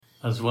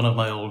As one of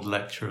my old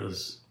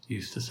lecturers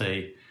used to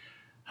say,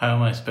 how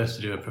am I supposed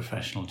to do a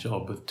professional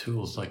job with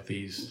tools like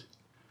these?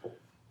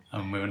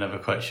 And we were never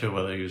quite sure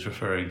whether he was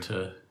referring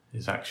to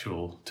his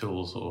actual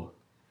tools or...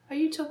 Are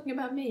you talking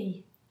about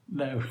me?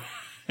 No.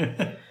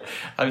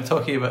 I'm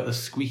talking about the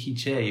squeaky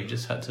chair. You've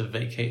just had to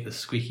vacate the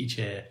squeaky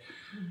chair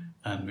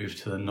and move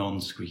to the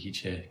non-squeaky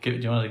chair. Do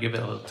you want to give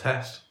it a little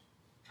test?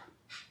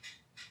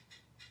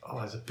 Oh,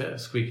 there's a bit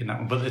of squeak in that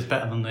one, but it's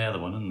better than the other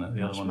one, isn't it?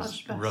 The other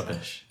one's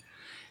rubbish.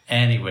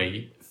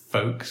 Anyway,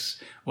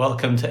 folks,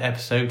 welcome to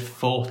episode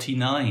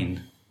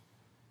 49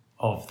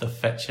 of the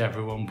Fetch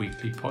Everyone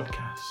Weekly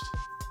podcast.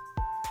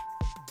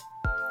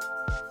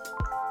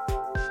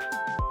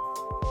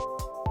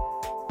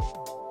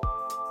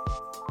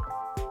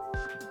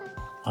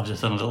 I've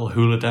just done a little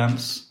hula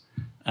dance,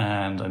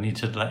 and I need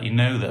to let you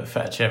know that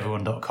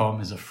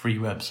fetcheveryone.com is a free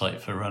website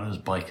for runners,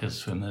 bikers,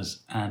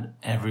 swimmers, and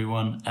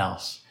everyone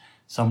else.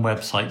 Some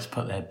websites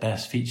put their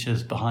best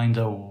features behind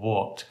a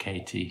what,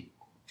 Katie?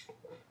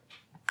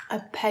 A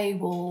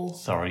paywall.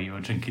 Sorry, you were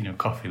drinking your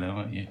coffee there,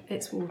 weren't you?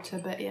 It's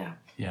water, but yeah.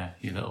 Yeah,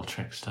 you little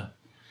trickster.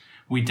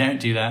 We don't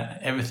do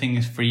that. Everything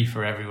is free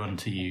for everyone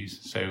to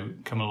use. So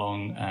come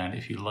along, and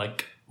if you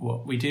like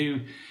what we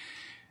do,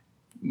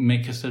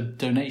 make us a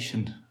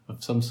donation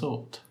of some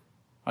sort.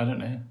 I don't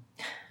know.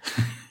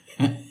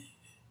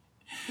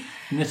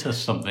 Knit us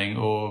something,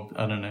 or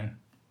I don't know.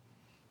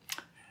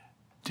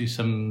 Do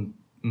some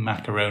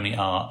macaroni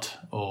art,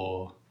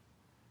 or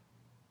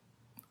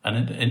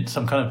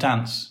some kind of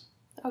dance.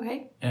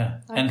 Okay. Yeah,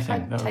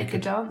 anything. I'd take a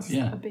dance.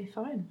 Yeah. That'd be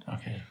fine.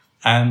 Okay.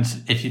 And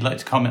if you'd like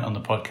to comment on the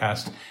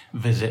podcast,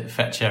 visit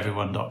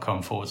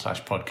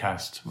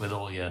fetcheveryone.com/podcast with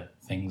all your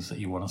things that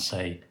you want to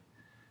say.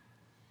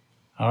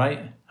 All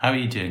right. How are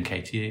you doing,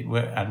 Katie?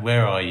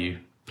 Where are you?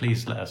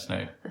 Please let us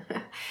know.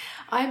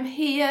 I'm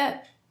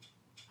here.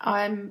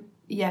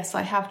 Yes,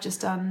 I have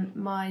just done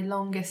my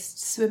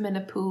longest swim in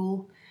a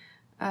pool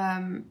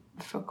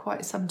for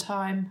quite some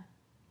time,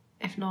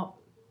 if not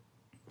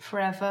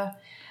forever.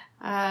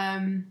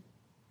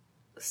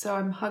 So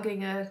I'm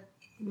hugging a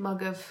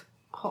mug of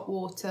hot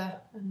water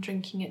and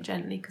drinking it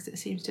gently because it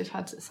seems to have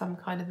had some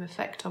kind of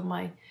effect on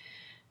my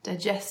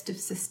digestive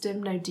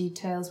system. No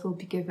details will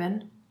be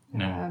given.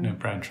 No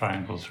brown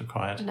triangles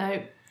required.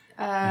 No.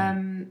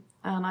 And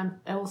I'm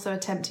also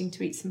attempting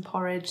to eat some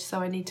porridge, so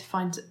I need to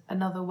find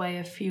another way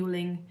of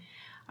fueling.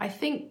 I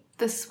think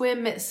the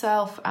swim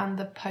itself and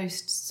the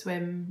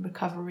post-swim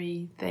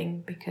recovery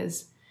thing,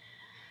 because,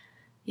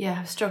 yeah,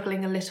 I'm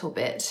struggling a little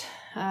bit.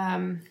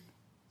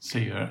 So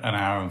you're an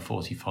hour and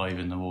 45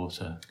 in the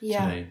water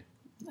today?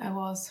 I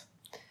was.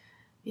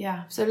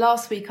 Yeah, so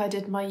last week I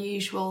did my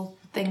usual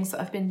things that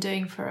I've been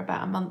doing for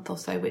about a month or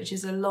so, which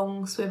is a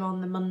long swim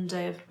on the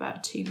Monday of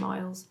about 2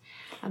 miles,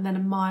 and then a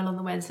mile on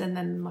the Wednesday, and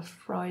then my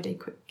Friday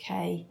quick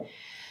K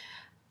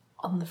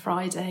on the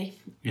Friday.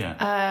 Yeah.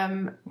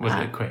 Was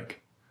it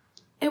quick?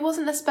 It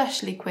wasn't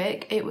especially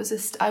quick. It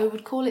was I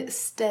would call it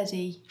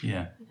steady.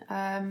 Yeah.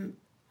 And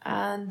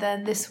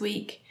then this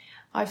week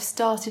I've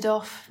started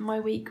off my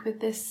week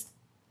with this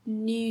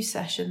new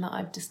session that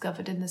I've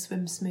discovered in the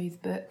Swim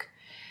Smooth book,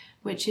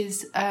 which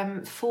is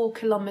 4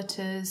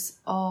 kilometres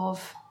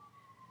of...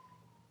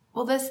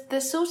 Well,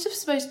 there's sort of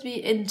supposed to be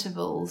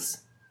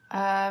intervals.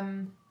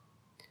 But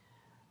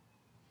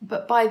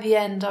by the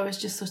end, I was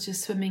just sort of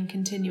swimming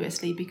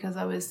continuously because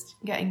I was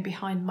getting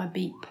behind my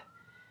beep.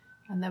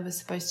 And there was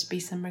supposed to be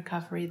some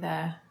recovery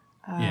there.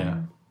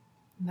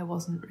 There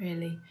wasn't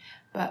really.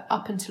 But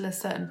up until a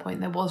certain point,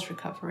 there was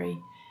recovery.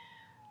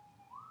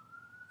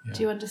 Yeah.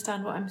 Do you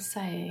understand what I'm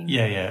saying?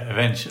 Yeah.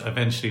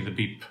 Eventually the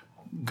beep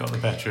got the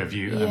better of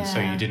you, and so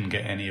you didn't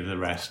get any of the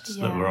rests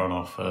that were on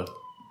offer.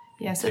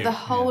 Yeah, so the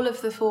whole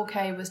of the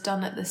 4K was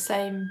done at the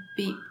same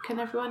beep. Can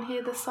everyone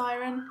hear the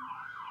siren?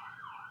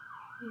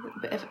 A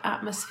bit of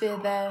atmosphere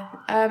there.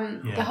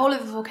 The whole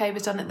of the 4K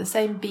was done at the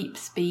same beep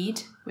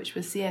speed, which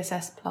was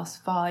CSS plus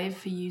 5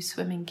 for you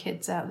swimming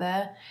kids out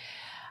there.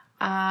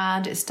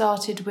 And it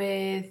started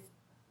with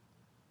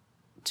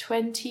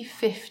 20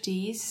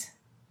 50s.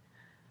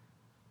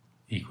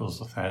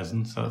 Equals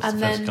 1,000, so that's the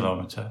first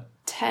kilometre.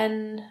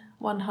 10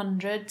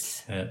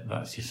 100s. Yeah,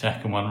 that's your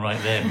second one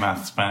right there,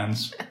 maths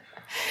fans.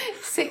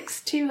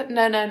 6 2...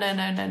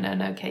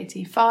 No,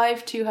 Katie.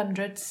 5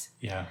 200s.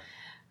 Yeah.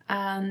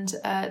 And 2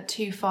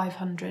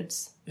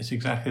 500s. It's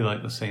exactly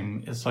like the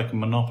same. It's like a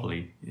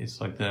Monopoly.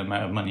 It's like the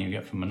amount of money you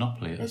get from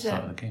Monopoly at the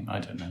start of the game. I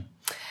don't know.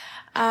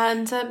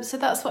 And so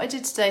that's what I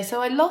did today.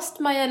 So I lost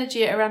my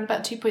energy at around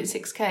about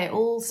 2.6k. It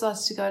all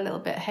started to go a little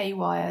bit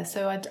haywire.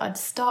 So I'd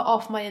start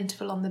off my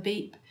interval on the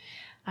beep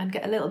and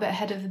get a little bit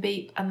ahead of the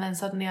beep, and then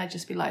suddenly I'd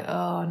just be like,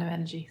 oh, no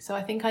energy. So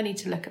I think I need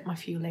to look at my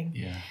fueling.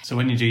 Yeah. So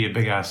when you do your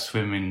big ass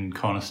swim in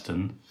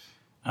Coniston,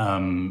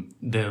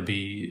 there'll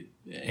be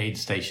aid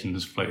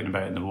stations floating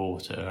about in the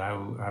water.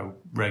 How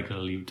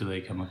regularly do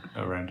they come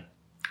around?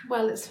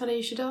 Well, it's funny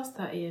you should ask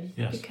that, Ian.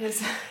 Yes.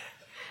 Because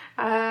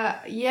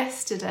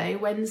yesterday,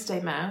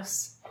 Wednesday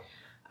Mouse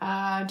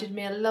did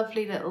me a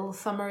lovely little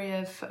summary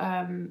of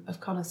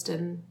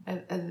Coniston,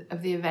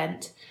 of the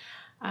event.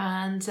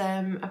 And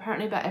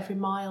apparently about every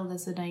mile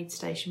there's an aid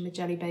station with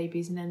jelly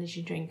babies and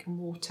energy drink and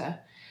water.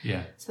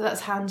 Yeah. So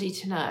that's handy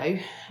to know.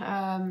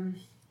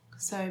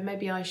 So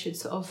maybe I should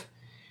sort of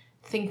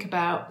think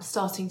about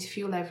starting to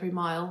fuel every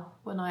mile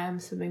when I am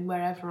swimming,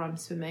 wherever I'm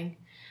swimming.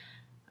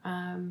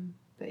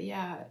 But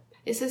yeah,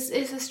 it's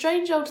a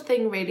strange old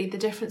thing, really, the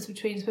difference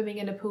between swimming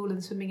in a pool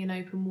and swimming in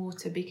open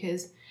water,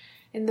 because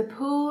in the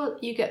pool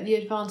you get the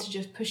advantage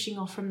of pushing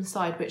off from the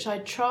side, which I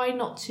try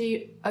not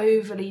to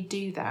overly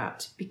do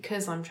that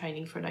because I'm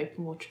training for an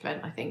open water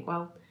event. I think,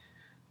 well,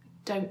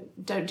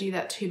 don't do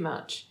that too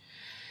much.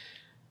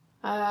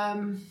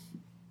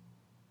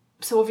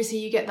 So obviously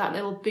you get that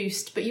little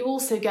boost, but you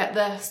also get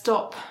the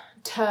stop,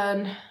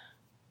 turn,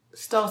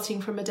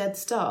 starting from a dead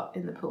start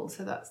in the pool.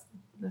 So that's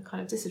the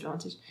kind of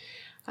disadvantage.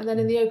 And then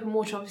in the open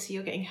water, obviously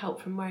you're getting help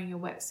from wearing your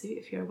wetsuit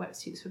if you're a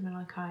wetsuit swimmer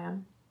like I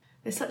am.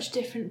 They're such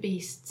different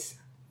beasts,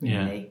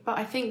 really. Yeah. But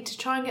I think to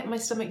try and get my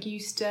stomach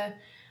used to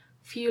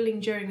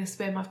fueling during a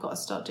swim, I've got to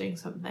start doing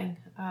something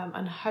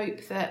and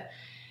hope that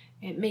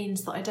it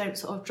means that I don't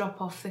sort of drop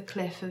off the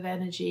cliff of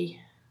energy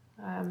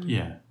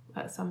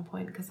at some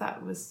point, because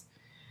that was...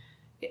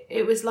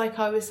 It was like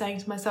I was saying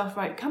to myself,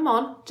 right, come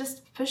on,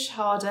 just push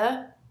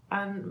harder.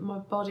 And my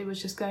body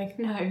was just going,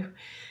 no,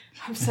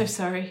 I'm so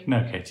sorry.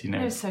 No, Katie, no.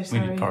 I'm so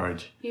sorry. We need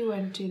porridge. You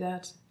won't do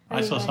that.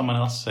 Anyway. I saw someone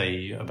else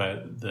say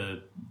about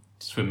the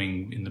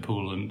swimming in the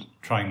pool and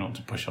trying not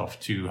to push off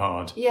too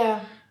hard. Yeah.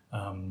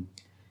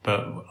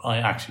 But I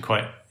actually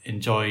quite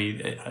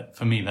enjoy it.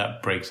 For me,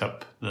 that breaks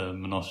up the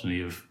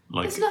monotony of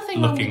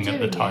looking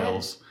at the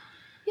tiles.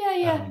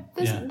 Yeah.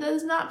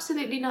 There's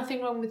absolutely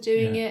nothing wrong with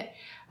doing it.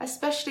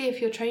 Especially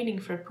if you're training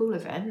for a pool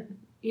event,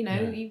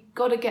 you've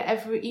got to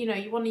get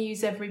you want to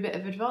use every bit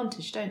of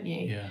advantage, don't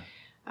you?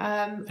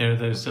 Yeah. There are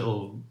those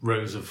little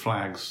rows of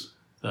flags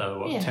that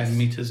are 10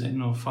 metres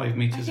in or 5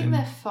 metres in? I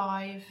think they're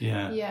 5.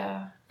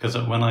 Yeah. Because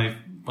when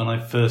I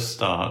first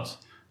start,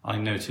 I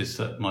noticed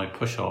that my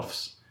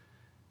push-offs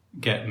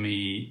get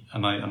me,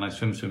 and I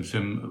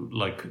swim,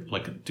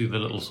 like do the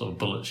little sort of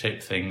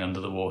bullet-shaped thing under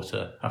the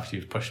water after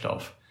you've pushed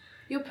off.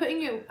 You're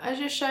putting as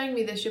you're showing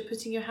me this, you're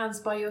putting your hands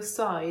by your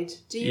side.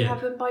 Do you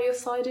have them by your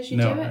side as you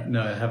do it?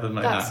 No, I have them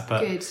like that.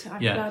 That's good. I'm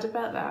glad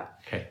about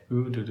that. Okay.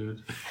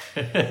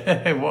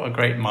 What a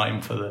great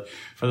mime for the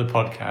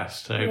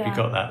podcast. I hope you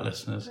got that,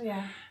 listeners.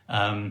 Yeah.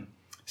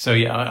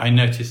 I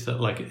noticed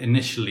that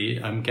initially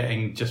I'm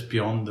getting just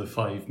beyond the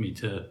 5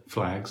 metre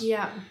flags.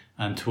 Yeah.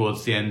 And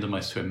towards the end of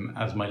my swim,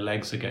 as my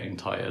legs are getting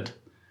tired,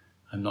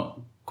 I'm not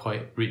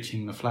quite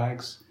reaching the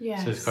flags.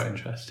 Yes. So it's quite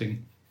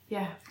interesting.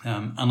 Yeah.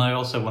 And I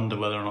also wonder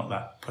whether or not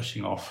that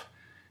pushing off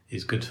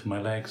is good for my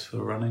legs for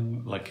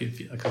running.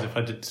 Because if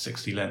I did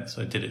 60 lengths,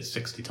 I did it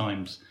 60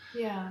 times.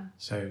 Yeah.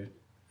 So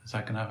is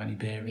that going to have any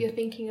bearing? You're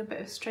thinking a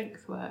bit of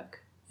strength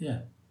work. Yeah.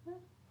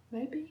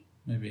 Maybe.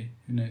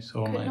 Who knows?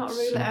 Or could not rule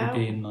it out.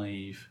 Being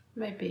naive.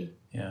 Maybe.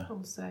 Yeah.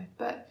 Also,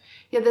 but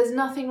there's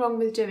nothing wrong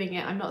with doing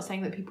it. I'm not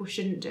saying that people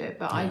shouldn't do it,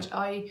 but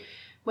I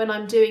when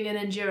I'm doing an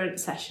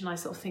endurance session, I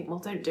sort of think, well,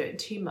 don't do it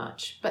too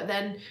much. But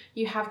then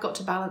you have got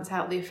to balance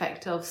out the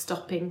effect of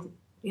stopping,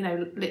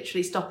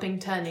 literally stopping,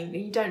 turning.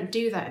 You don't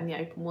do that in the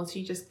open water.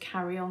 You just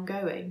carry on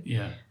going.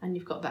 Yeah. And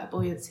you've got that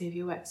buoyancy of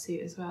your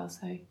wetsuit as well.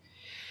 So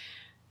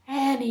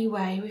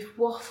anyway, we've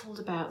waffled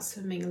about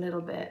swimming a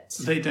little bit.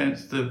 They don't.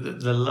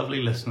 The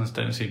lovely listeners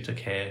don't seem to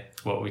care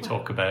what we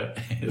talk about,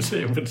 as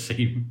it would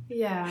seem.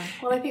 Yeah.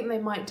 Well, I think they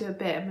might do a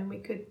bit. I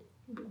mean,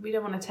 we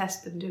don't want to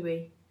test them, do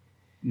we?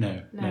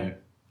 No.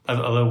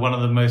 Although one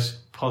of the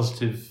most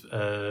positive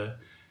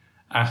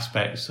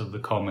aspects of the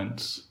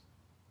comments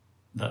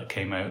that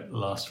came out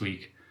last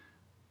week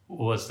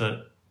was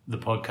that the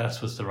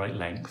podcast was the right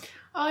length.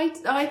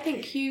 I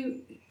think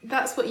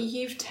that's what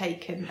you've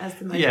taken as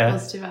the most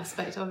positive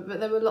aspect of it, but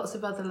there were lots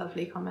of other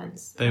lovely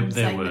comments saying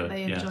that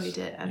they enjoyed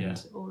it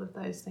and all of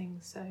those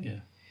things. So,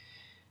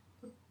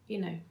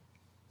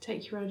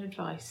 take your own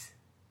advice.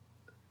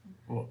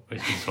 Which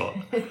is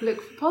what?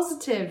 Look for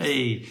positives.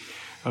 Hey.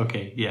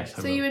 Okay, yes.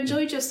 So you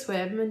enjoyed your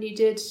swim and you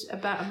did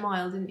about a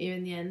mile, didn't you,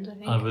 in the end, I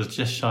think? I was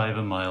just shy of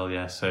a mile,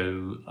 yeah.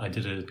 So I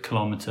did a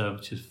kilometre,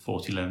 which is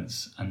 40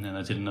 lengths, and then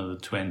I did another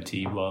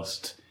 20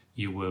 whilst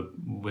you were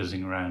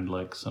whizzing around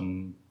like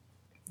some,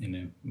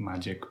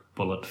 magic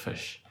bullet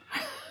fish.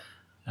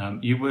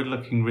 You were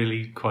looking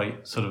really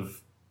quite sort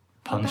of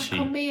punchy.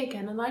 Back on me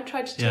again, and I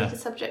tried to take the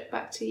subject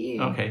back to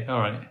you. Okay, all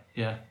right,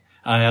 yeah.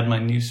 I had my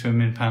new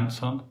swimming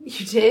pants on.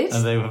 You did?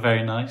 And they were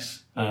very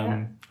nice.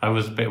 Yeah. I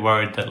was a bit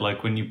worried that,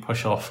 when you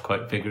push off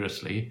quite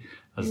vigorously,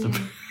 as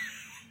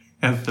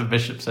the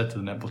bishop said to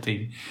the netball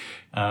team,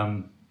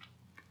 Go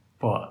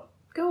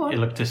on. It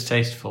looked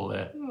distasteful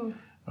there. Mm.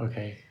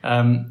 Okay.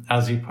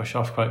 As you push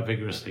off quite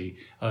vigorously,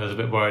 I was a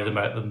bit worried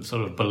about them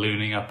sort of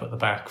ballooning up at the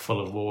back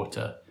full of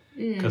water,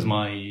 because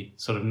my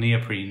sort of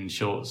neoprene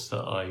shorts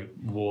that I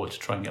wore to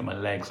try and get my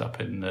legs up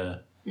in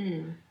the...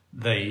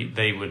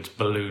 They would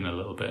balloon a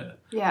little bit.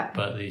 Yeah.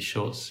 But these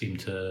shorts seem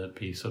to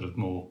be sort of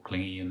more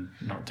clingy and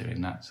not doing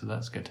that, so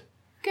that's good.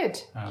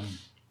 Good.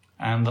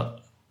 And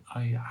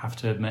I have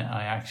to admit,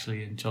 I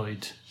actually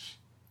enjoyed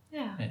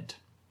it.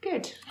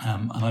 Good.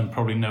 And I'm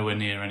probably nowhere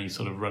near any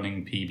sort of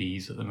running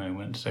PBs at the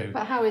moment. So,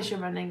 but how is your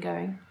running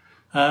going?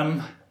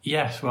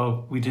 Yes,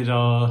 well, we did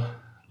our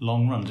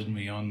long run, didn't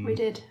we? We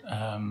did.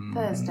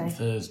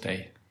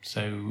 Thursday.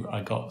 So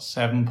I got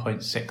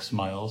 7.6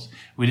 miles.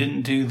 We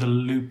didn't do the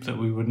loop that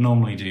we would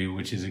normally do,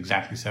 which is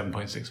exactly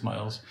 7.6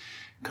 miles,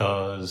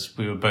 because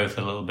we were both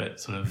a little bit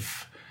sort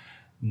of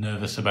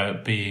nervous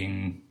about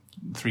being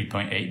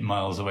 3.8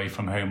 miles away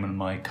from home and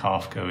my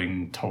calf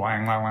going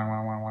twang, wang, wang,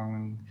 wang, wang,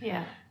 wang.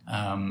 Yeah.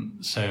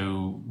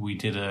 So we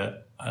did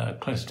a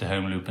close to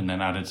home loop and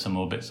then added some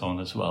more bits on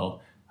as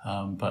well.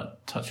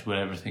 But touch wood,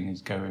 everything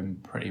is going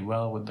pretty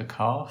well with the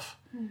calf.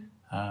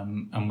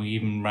 And we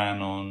even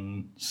ran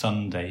on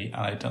Sunday,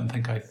 and I don't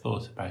think I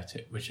thought about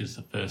it, which is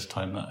the first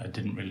time that I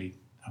haven't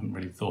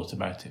really thought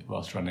about it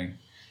whilst running.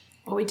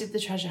 Well, we did the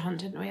treasure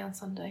hunt, didn't we, on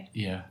Sunday?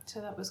 Yeah. So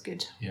that was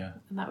good. Yeah.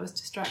 And that was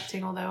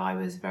distracting, although I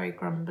was very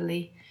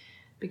grumbly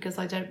because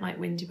I don't like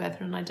windy weather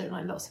and I don't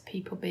like lots of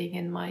people being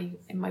in my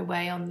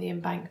way on the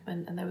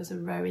embankment, and there was a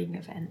rowing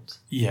event.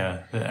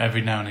 Yeah,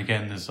 every now and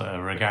again there's a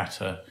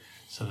regatta,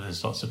 so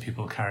there's lots of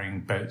people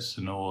carrying boats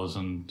and oars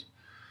and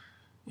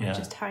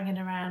just hanging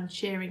around,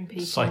 cheering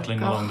people.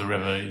 Cycling along the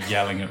river,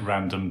 yelling at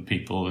random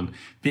people and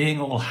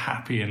being all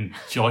happy and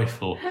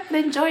joyful.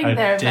 And enjoying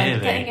their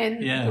event,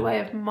 getting in the way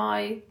of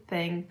my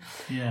thing.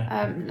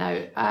 Yeah.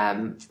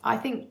 I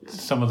think...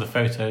 Some of the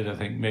photos, I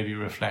think, maybe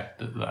reflect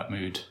that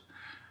mood.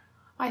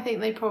 I think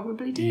they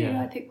probably do.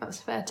 Yeah. I think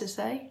that's fair to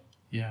say.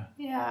 Yeah.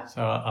 Yeah.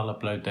 So I'll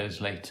upload those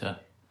later.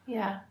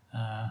 Yeah.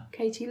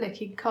 Katie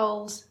looking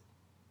cold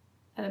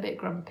and a bit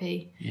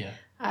grumpy. Yeah.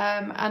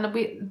 And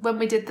when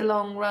we did the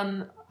long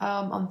run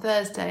on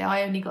Thursday,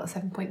 I only got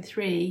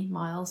 7.3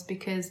 miles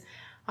because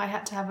I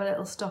had to have a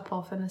little stop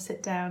off and a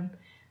sit down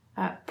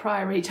at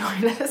Priory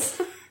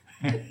toilets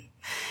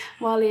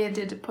while Ian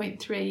did a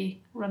 0.3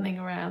 running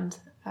around.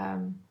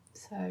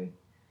 So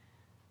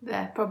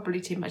they're probably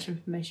too much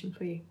information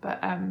for you.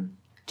 But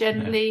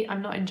generally,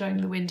 I'm not enjoying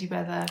the windy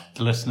weather.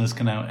 The listeners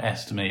can now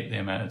estimate the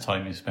amount of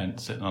time you spent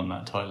sitting on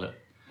that toilet.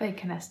 They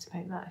can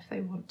estimate that if they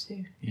want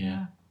to.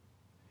 Yeah.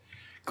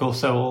 Cool,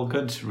 so all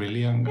good,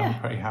 really. I'm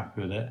pretty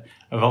happy with it.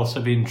 I've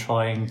also been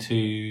trying to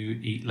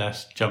eat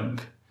less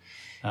junk.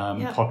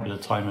 Popular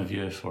time of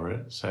year for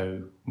it,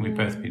 so we've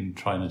both been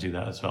trying to do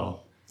that as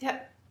well.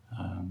 Yep.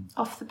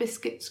 Off the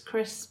biscuits,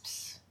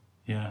 crisps.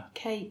 Yeah.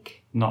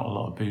 Cake. Not a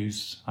lot of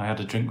booze. I had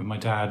a drink with my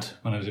dad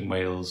when I was in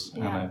Wales,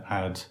 and I've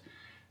had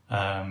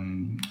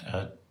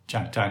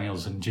Jack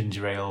Daniels and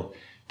ginger ale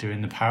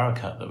during the power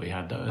cut that we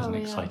had. That was an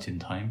exciting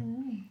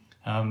time.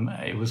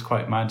 It was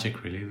quite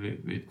magic, really.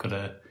 We've got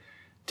a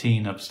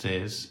teen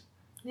upstairs.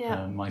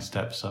 Yeah. My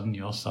stepson,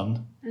 your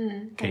son,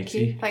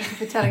 Katie. Thank you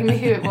for telling me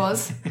who it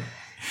was.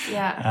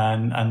 Yeah.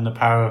 And the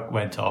power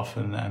went off,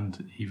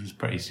 and he was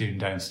pretty soon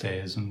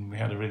downstairs, and we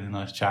had a really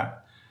nice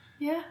chat.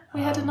 Yeah, we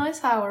had a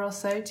nice hour or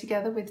so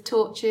together with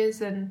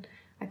torches and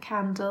a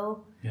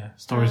candle. Yeah,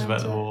 stories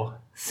about the war.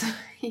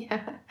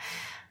 Yeah.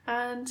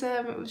 And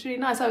it was really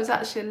nice. I was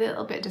actually a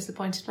little bit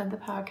disappointed when the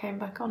power came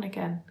back on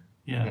again.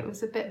 Yeah. It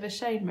was a bit of a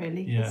shame,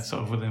 really. Yeah,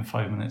 sort of within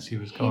 5 minutes he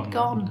was gone. He'd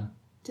gone.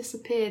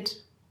 Disappeared.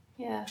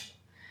 Yeah.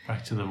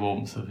 Back to the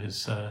warmth of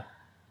his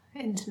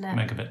internet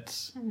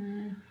megabits.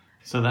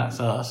 So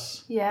that's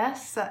us.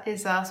 Yes, that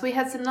is us. We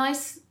had some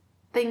nice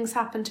things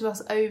happen to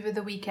us over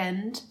the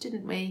weekend,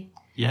 didn't we?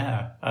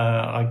 Yeah.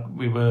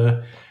 We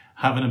were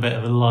having a bit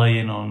of a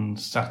lie-in on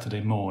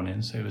Saturday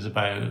morning, so it was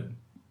about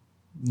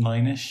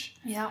 9ish.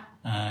 Yeah.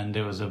 And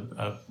there was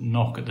a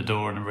knock at the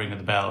door and a ring of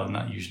the bell, and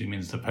that usually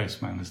means the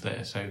postman is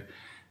there. So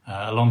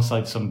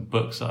alongside some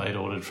books that I'd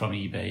ordered from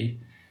eBay,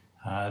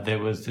 there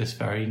was this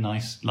very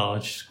nice,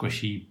 large,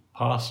 squishy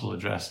parcel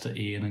addressed to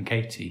Ian and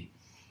Katie.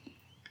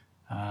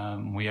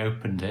 We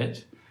opened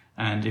it,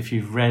 and if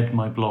you've read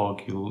my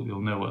blog,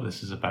 you'll know what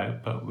this is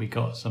about. But we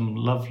got some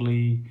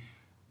lovely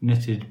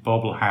knitted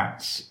bobble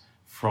hats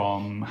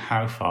from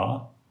How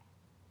Far,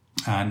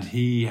 and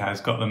he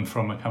has got them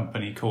from a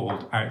company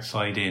called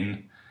Outside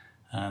In,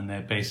 and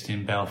they're based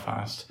in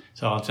Belfast.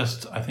 So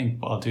I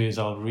think what I'll do is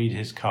I'll read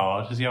his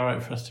card. Is he all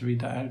right for us to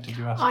read that out? Did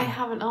you ask him? I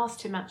haven't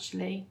asked him,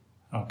 actually.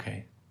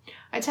 Okay.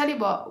 I tell you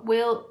what,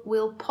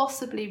 we'll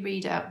possibly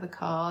read out the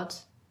card.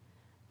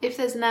 If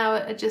there's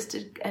now just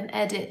an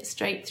edit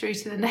straight through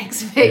to the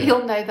next bit,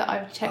 you'll know that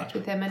I've checked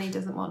with him and he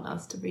doesn't want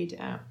us to read it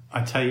out.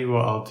 I tell you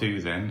what I'll do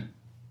then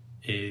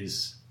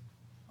is,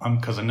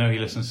 because I know he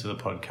listens to the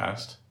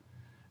podcast,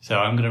 so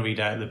I'm going to read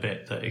out the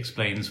bit that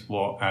explains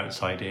what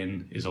Outside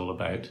In is all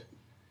about.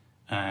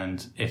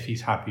 And if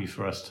he's happy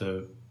for us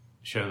to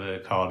show the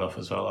card off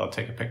as well, I'll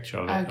take a picture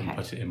of it and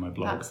put it in my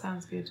blog. That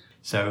sounds good.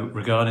 So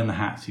regarding the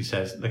hats, he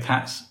says, the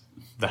hats?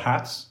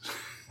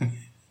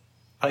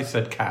 I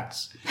said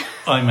cats.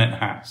 I meant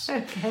hats.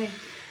 Okay.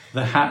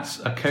 The hats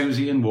are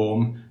cosy and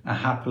warm, a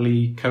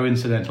happily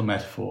coincidental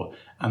metaphor,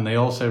 and they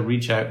also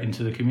reach out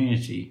into the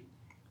community.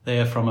 They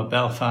are from a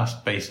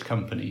Belfast-based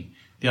company.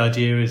 The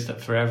idea is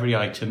that for every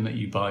item that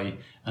you buy,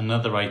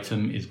 another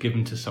item is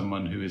given to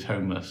someone who is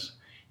homeless.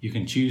 You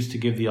can choose to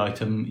give the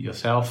item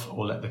yourself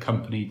or let the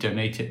company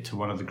donate it to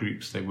one of the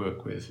groups they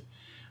work with.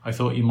 I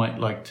thought you might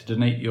like to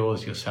donate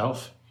yours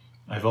yourself.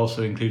 I've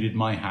also included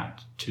my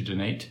hat to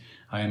donate.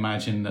 I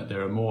imagine that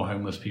there are more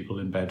homeless people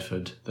in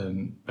Bedford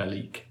than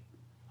Belleek.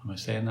 Am I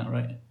saying that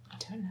right? I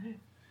don't know.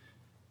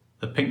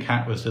 The pink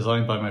hat was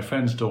designed by my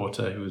friend's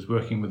daughter who was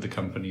working with the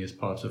company as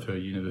part of her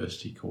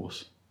university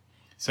course.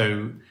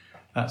 So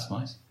that's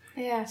nice.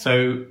 Yeah.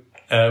 So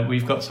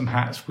we've got some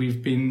hats.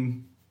 We've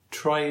been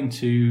trying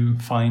to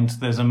find,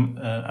 there's a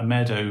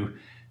meadow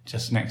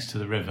just next to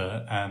the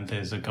river, and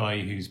there's a guy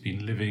who's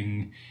been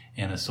living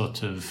in a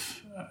sort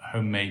of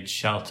homemade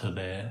shelter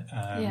there,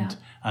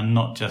 and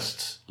not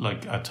just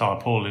like a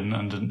tarpaulin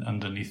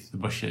underneath the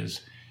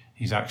bushes.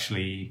 He's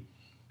actually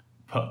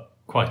put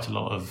quite a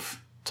lot of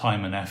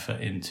time and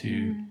effort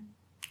into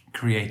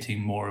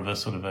creating more of a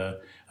sort of a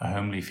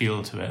homely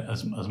feel to it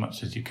as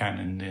much as you can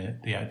in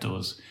the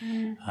outdoors.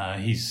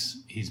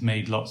 He's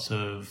made lots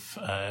of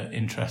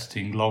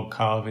interesting log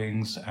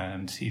carvings,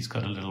 and he's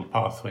got a little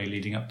pathway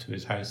leading up to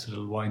his house, a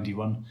little windy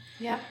one.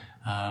 Yeah.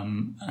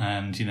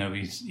 And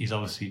he's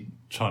obviously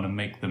trying to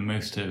make the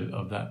most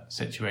of that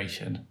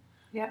situation.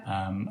 Yeah.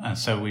 And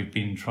so we've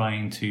been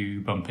trying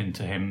to bump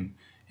into him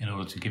in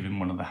order to give him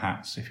one of the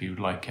hats if he would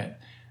like it.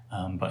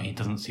 But he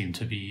doesn't seem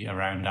to be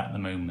around at the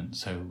moment,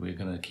 so we're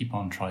going to keep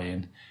on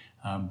trying.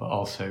 But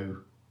also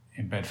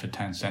in Bedford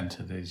Town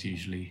Centre, there's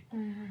usually,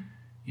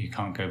 you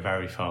can't go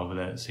very far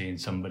without seeing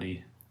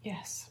somebody.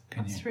 Yes,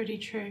 that's really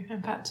true.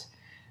 In fact,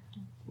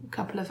 a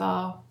couple of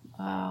our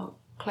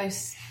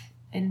close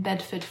in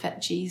Bedford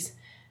fetchies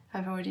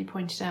have already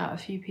pointed out a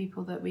few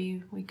people that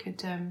we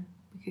could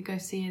go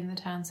see in the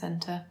town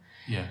centre.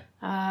 Yeah.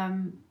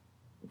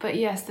 But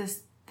yes,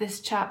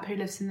 this chap who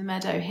lives in the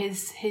meadow,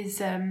 his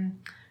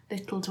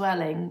little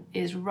dwelling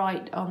is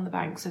right on the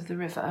banks of the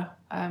river,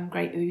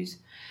 Great Ouse,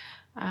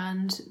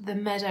 and the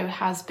meadow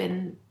has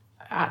been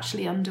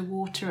actually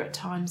underwater at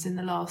times in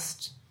the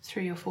last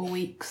 3 or 4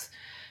 weeks.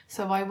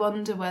 So I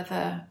wonder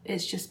whether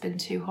it's just been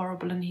too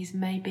horrible and he's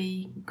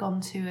maybe gone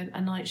to a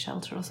night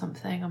shelter or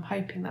something. I'm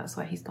hoping that's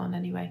where he's gone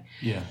anyway.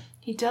 Yeah.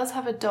 He does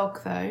have a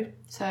dog though,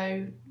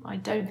 so I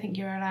don't think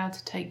you're allowed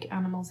to take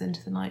animals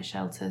into the night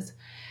shelters.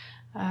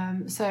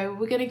 So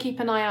we're going to keep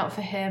an eye out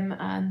for him,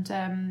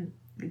 and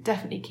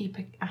definitely keep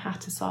a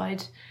hat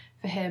aside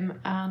for him.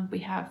 And we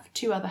have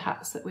 2 other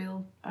hats that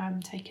we'll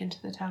take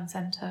into the town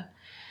centre.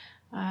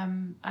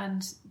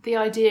 And the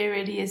idea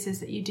really is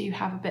that you do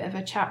have a bit of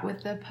a chat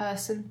with the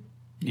person.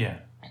 Yeah.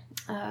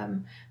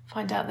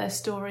 Find out their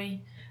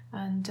story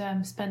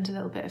and spend a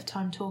little bit of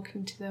time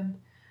talking to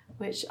them,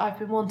 which I've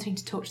been wanting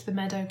to talk to the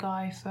meadow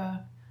guy for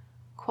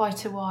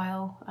quite a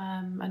while,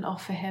 and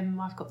offer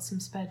him, I've got some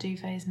spare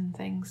duvets and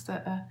things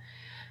that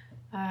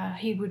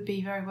he would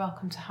be very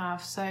welcome to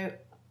have. So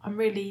I'm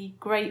really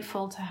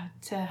grateful to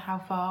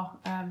Halvar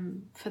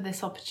for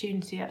this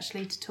opportunity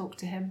actually to talk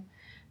to him.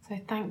 So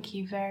thank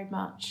you very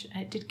much.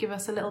 It did give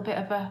us a little bit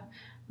of a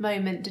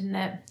moment, didn't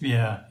it?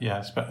 Yeah.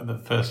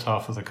 The first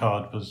half of the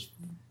card was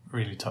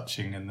really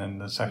touching, and then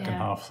the second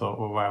half thought,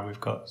 well, wow, we've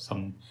got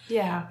some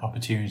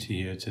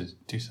opportunity here to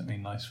do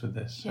something nice with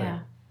this. So,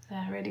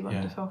 yeah, really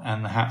wonderful. Yeah.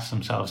 And the hats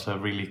themselves are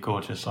really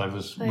gorgeous. I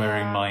was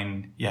wearing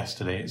mine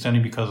yesterday. It's only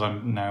because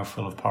I'm now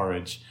full of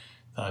porridge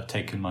that I've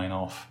taken mine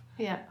off.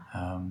 Yeah.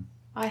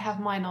 I have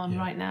mine on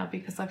right now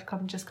because I've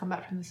just come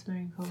back from the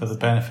swimming pool. For the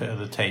benefit of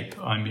the tape,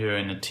 I'm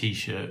wearing a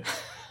t-shirt,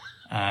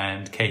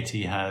 and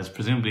Katie has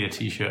presumably a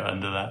t-shirt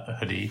under that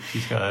hoodie.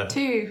 She's got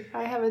 2.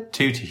 I have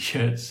 2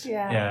 t-shirts.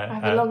 Yeah. I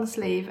have a long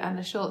sleeve and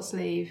a short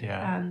sleeve,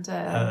 and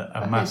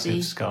a massive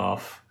hoodie.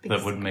 Scarf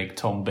that would make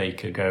Tom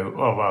Baker go,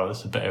 oh wow,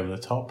 that's a bit over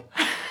the top,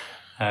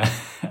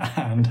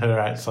 and her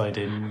outside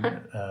in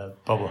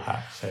bobble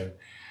hat. So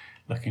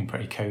looking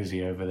pretty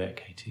cozy over there,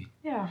 Katie.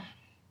 Yeah.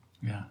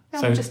 Yeah,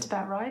 so just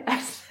about right.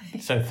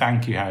 So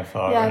thank you,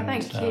 Halvar. Yeah,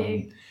 thank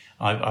you.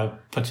 I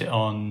put it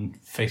on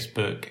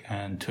Facebook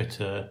and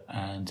Twitter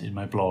and in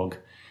my blog,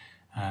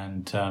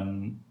 and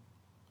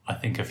I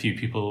think a few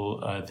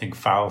people, I think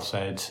Val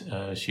said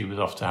she was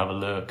off to have a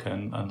look,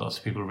 and lots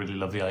of people really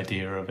love the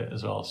idea of it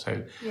as well.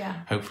 So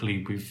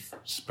hopefully we've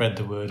spread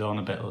the word on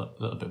a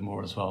little bit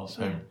more as well.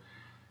 So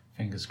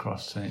fingers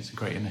crossed, and it's a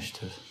great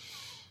initiative.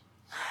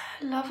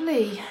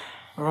 Lovely.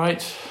 All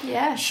right.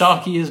 Yes.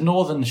 Sharky is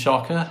Northern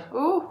Shocker.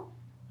 Oh.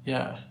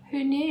 Yeah.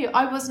 Who knew?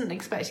 I wasn't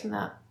expecting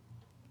that.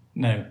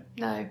 No,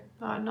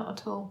 not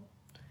at all.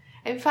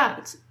 In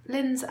fact,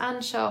 Linz and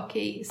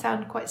Sharky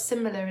sound quite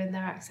similar in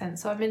their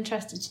accents, so I'm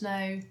interested to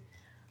know,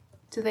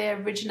 do they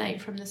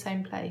originate from the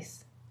same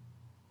place?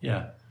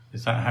 Yeah.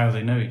 Is that how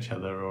they know each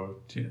other, or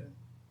do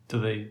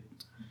they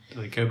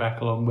go back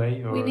a long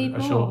way, or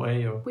a short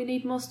way? Or we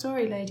need more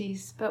story,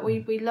 ladies. But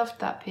we loved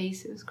that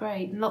piece. It was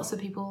great. And lots of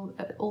people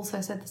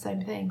also said the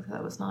same thing, so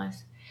that was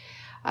nice.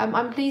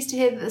 I'm pleased to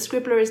hear that the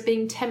Scribbler is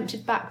being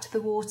tempted back to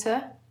the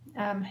water,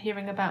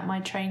 hearing about my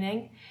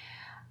training.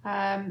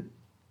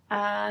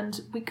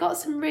 And we got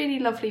some really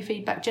lovely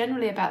feedback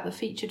generally about the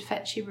featured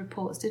Fetchy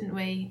reports, didn't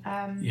we?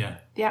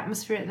 The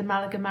atmosphere at the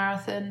Malaga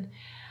Marathon.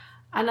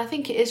 And I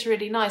think it is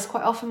really nice.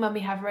 Quite often when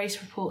we have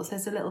race reports,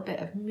 there's a little bit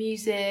of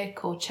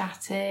music or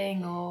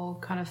chatting or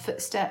kind of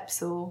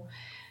footsteps or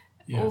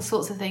all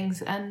sorts of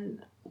things.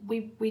 And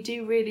we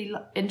do really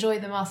enjoy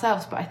them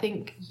ourselves, but I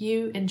think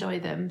you enjoy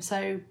them.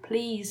 So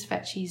please,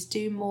 Fetchies,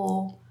 do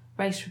more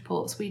race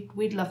reports.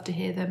 We'd love to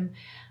hear them.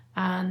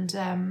 And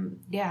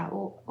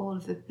all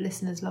of the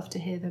listeners love to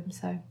hear them.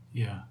 So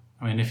yeah.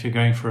 I mean, if you're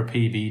going for a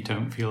PB,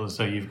 don't feel as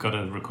though you've got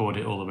to record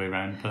it all the way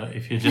around. But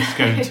if you're just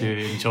going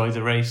to enjoy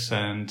the race,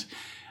 and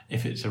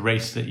if it's a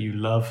race that you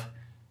love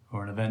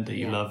or an event that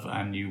you love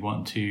and you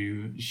want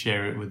to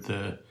share it with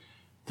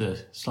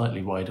the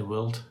slightly wider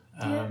world,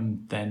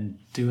 then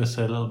do us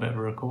a little bit of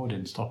a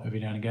recording. Stop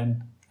every now and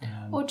again.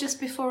 Or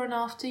just before and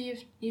after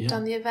you've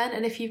done the event.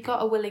 And if you've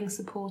got a willing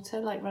supporter,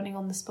 like running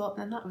on the spot,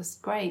 then that was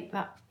great.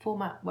 That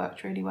format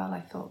worked really well, I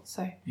thought.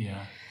 So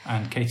yeah.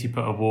 And Katie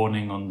put a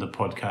warning on the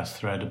podcast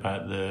thread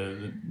about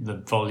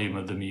the volume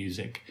of the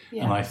music.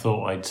 Yeah. And I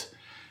thought I'd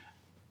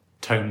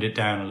toned it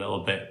down a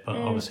little bit, but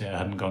obviously I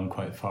hadn't gone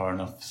quite far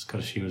enough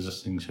because she was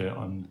listening to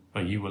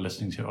it you were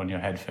listening to it on your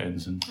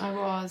headphones, and I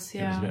was,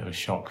 it was a bit of a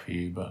shock for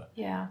you. But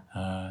yeah.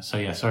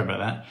 Sorry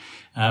about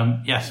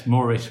that. Yes,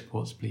 more race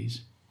reports,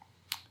 please.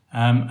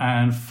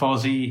 And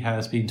Fozzie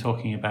has been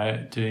talking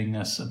about doing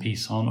us a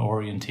piece on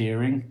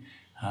orienteering,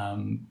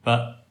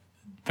 but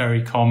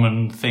very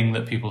common thing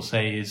that people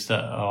say is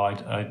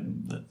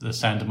that the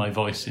sound of my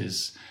voice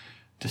is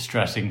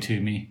distressing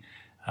to me,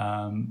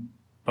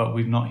 but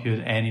we've not heard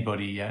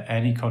anybody yet,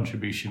 any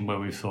contribution where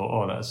we've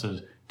thought, that's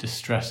a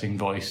distressing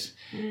voice.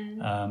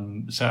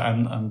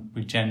 And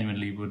we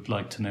genuinely would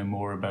like to know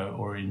more about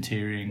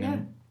orienteering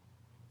and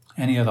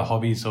any other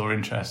hobbies or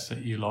interests that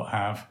you lot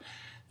have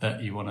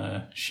that you want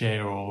to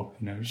share or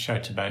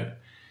shout about.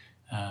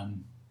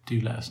 Do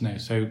let us know.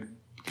 So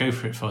go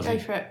for it, Fozzie. Go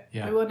for it.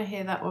 Yeah. I want to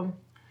hear that one.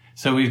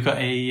 So we've got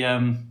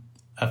a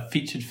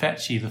featured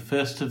fetchie, the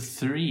first of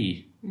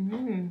 3.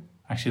 Mm-hmm.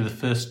 Actually, the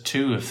first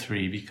 2 of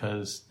 3,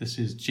 because this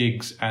is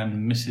Jigs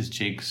and Mrs.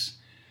 Jigs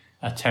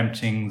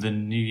attempting the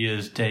New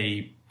Year's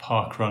Day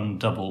parkrun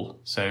double.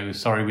 So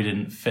sorry we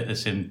didn't fit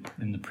this in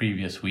the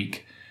previous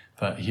week,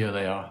 but here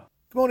they are.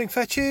 Good morning,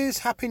 fetchies.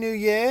 Happy New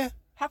Year.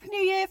 Happy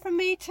New Year from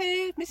me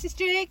too, Mrs.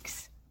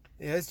 Jigs.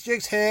 Yeah, it's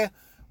Jigs here.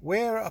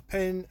 We're up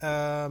in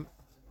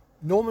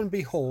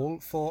Normanby Hall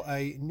for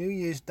a New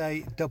Year's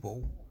Day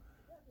double.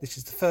 This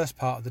is the first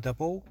part of the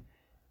double.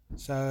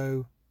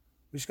 So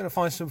we're just going to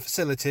find some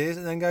facilities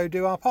and then go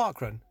do our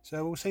parkrun.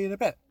 So we'll see you in a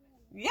bit.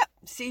 Yep,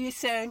 see you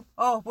soon.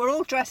 Oh, we're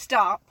all dressed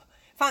up.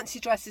 Fancy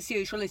dress as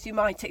usual, as you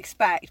might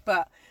expect.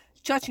 But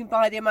judging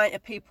by the amount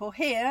of people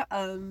here,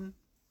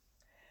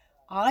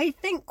 I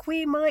think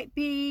we might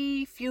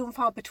be few and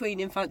far between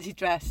in fancy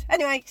dress.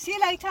 Anyway, see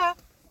you later.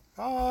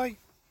 Bye.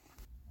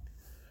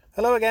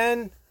 Hello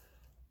again.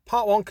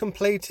 Part 1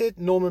 completed,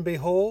 Normanby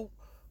Hall.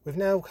 We've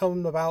now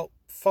come about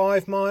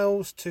 5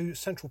 miles to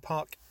Central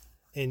Park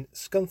in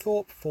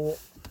Scunthorpe for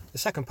the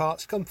second part,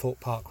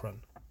 Scunthorpe Parkrun.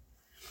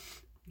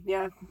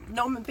 Yeah,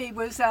 Normanby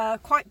was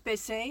quite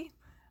busy.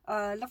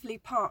 Lovely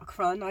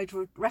parkrun. I'd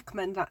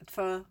recommend that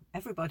for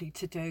everybody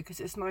to do because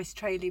it's nice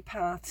traily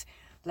paths.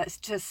 Let's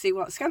just see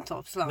what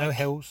Scunthorpe's like. No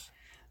hills.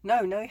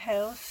 No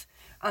hills.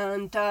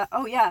 And,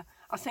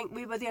 I think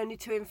we were the only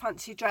 2 in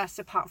fancy dress,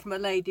 apart from a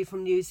lady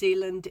from New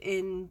Zealand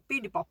in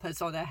beanie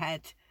boppers on her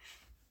head.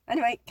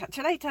 Anyway, catch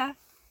you later.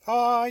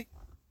 Bye.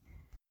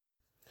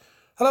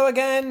 Hello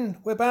again.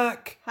 We're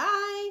back.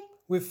 Hi.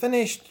 We've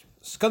finished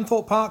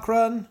Scunthorpe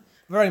Parkrun.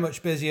 Very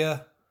much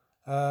busier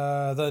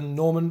than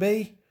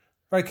Normanby.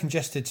 Very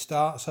congested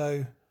start,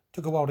 so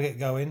took a while to get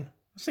going.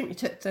 I think it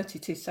took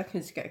 32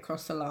 seconds to get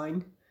across the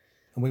line.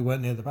 And we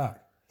weren't near the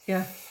back.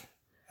 Yeah.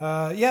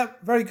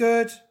 Very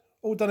good.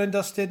 All done and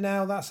dusted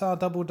now. That's our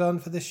double done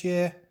for this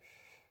year.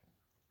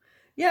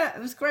 Yeah,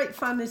 it was great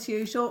fun as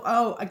usual.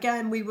 Oh,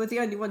 again, we were the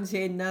only ones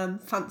in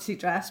fancy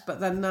dress, but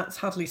then that's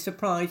hardly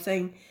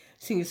surprising,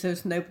 seeing as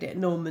there's nobody at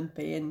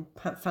Normanby in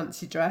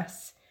fancy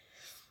dress.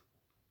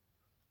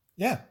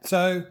 Yeah,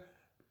 so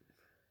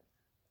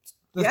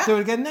let's do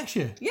it again next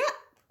year. Yeah,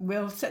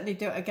 we'll certainly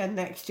do it again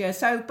next year.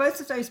 So both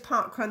of those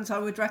park runs I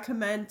would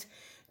recommend.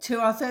 2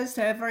 others,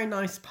 they're very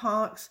nice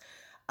parks.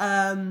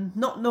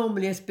 Not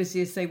normally as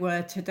busy as they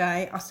were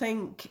today. I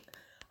think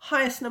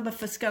highest number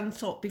for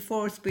Scunthorpe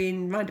before has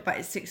been round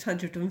about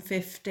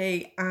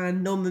 650,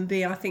 and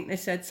Normanby, I think they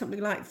said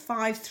something like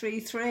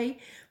 533,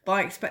 but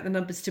I expect the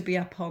numbers to be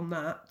up on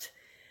that.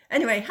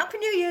 Anyway, Happy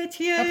New Year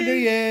to you. Happy New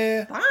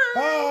Year. Bye.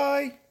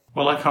 Bye.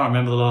 Well, I can't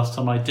remember the last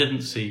time I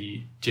didn't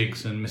see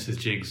Jigs and Mrs.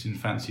 Jigs in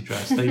fancy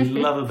dress. They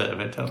love a bit of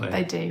it, don't they?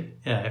 They do.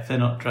 Yeah, if they're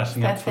not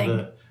dressing up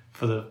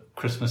for the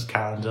Christmas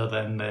calendar,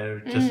 then they're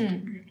just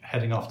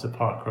heading off to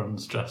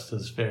parkruns dressed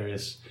as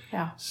various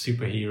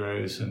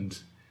superheroes and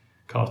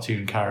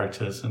cartoon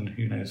characters and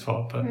who knows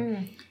what. But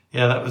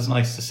yeah, that was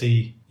nice to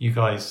see you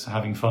guys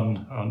having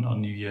fun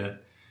on New Year.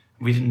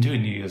 We didn't do a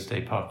New Year's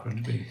Day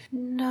parkrun, did we?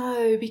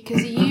 No,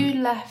 because you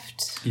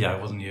left Yeah,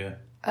 it wasn't you.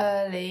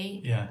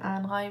 early. Yeah.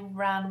 And I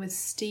ran with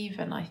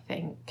Stephen, I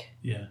think.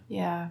 Yeah.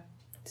 Yeah.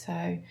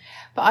 So,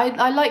 but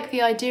I like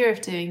the idea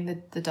of doing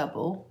the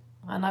double,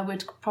 and I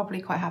would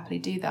probably quite happily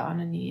do that on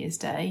a New Year's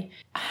Day.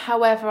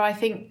 However, I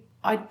think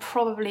I'd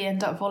probably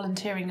end up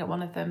volunteering at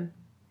one of them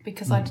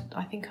because I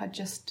think I'd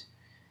just,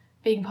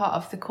 being part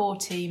of the core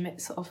team,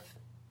 it's sort of,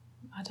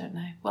 I don't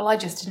know. Well, I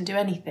just didn't do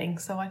anything,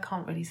 so I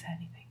can't really say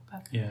anything.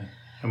 But yeah,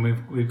 and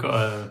we've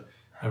got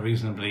a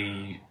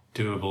reasonably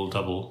doable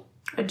double.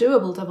 A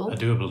doable double. A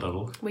doable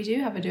double. We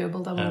do have a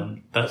doable double.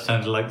 That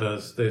sounded like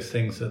those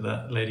things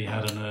that lady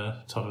had on the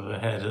top of her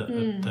head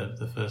at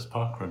the first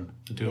park run,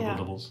 the doable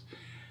doubles.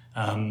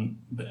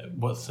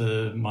 What's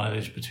the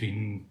mileage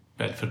between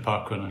Bedford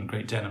Park Run and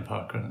Great Denham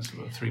Park Run? It's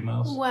about 3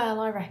 miles.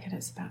 Well, I reckon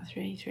it's about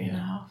three and a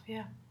half,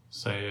 yeah.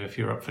 So if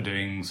you're up for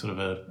doing sort of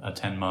a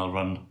 10-mile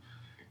run,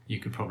 you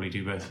could probably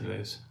do both of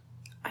those.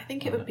 I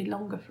think it would be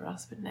longer for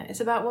us, wouldn't it?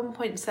 It's about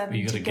 1.7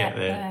 you got to get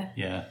there.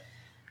 Yeah.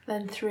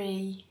 Then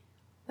 3,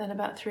 then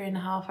about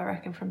 3.5, I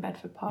reckon, from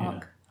Bedford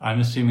Park. Yeah. I'm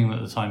assuming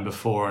that the time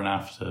before and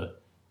after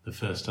the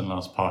first and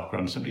last park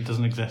run simply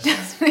doesn't exist.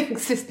 Doesn't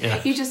exist.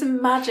 Yeah. You just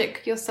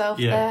magic yourself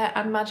there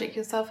and magic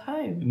yourself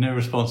home. No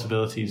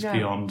responsibilities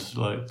beyond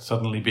like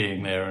suddenly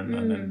being there and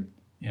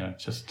then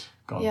just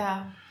gone.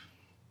 Yeah.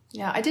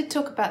 Yeah, I did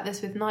talk about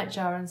this with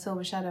Nightjar and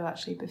Silver Shadow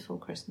actually before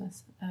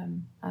Christmas,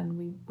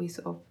 and we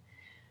sort of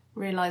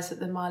realised that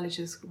the mileage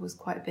was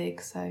quite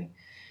big, so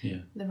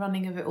the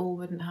running of it all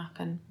wouldn't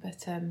happen.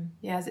 But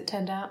as it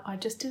turned out, I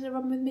just did a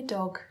run with my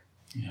dog.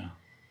 Yeah.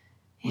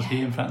 Was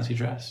he in fancy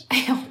dress?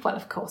 Well,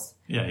 of course.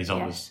 Yeah, he's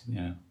always,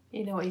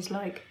 You know what he's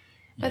like.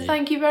 But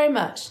thank you very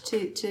much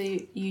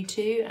to you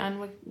two,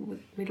 and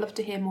we'd love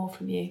to hear more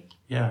from you.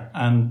 Yeah,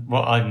 and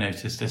what I've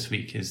noticed this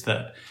week is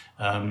that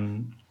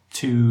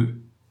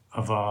 2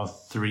 of our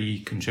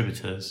 3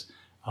 contributors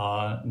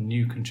are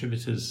new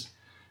contributors,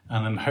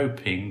 and I'm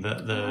hoping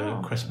that the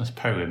Christmas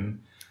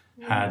poem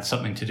had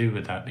something to do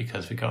with that,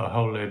 because we got a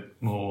whole load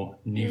more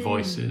new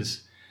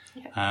voices.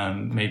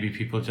 Maybe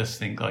people just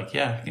think like,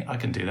 I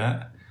can do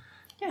that.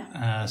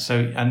 Yeah.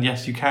 And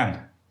yes, you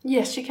can.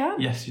 Yes, you can.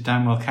 Yes, you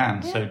damn well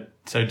can. Yeah.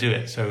 So do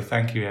it. So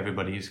thank you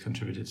everybody who's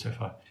contributed so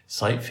far.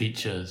 Site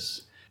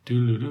features.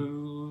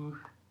 Doo-doo-doo.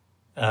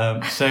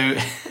 So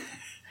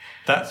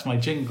that's my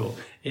jingle.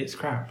 It's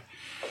crap.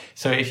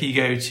 So if you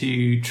go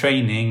to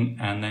training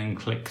and then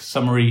click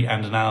summary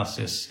and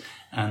analysis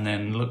and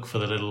then look for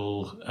the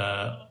little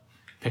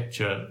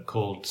picture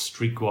called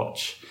Streak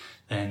Watch,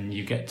 then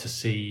you get to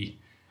see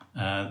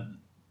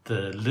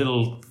the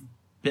little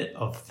bit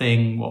of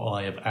thing what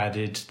I have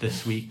added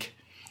this week.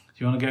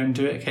 Do you want to go and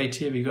do it,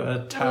 Katie? Have you got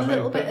a tab? A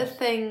little bit of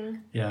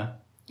thing. Yeah.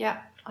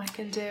 Yeah, I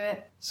can do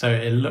it. So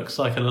it looks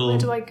like a little... Where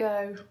do I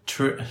go?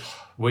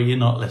 Were you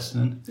not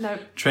listening? No.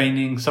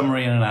 Training,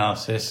 summary and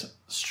analysis,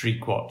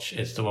 Streak Watch.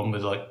 It's the one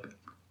with like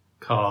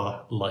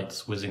car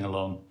lights whizzing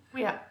along.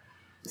 Yeah.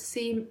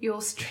 See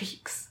your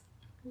streaks.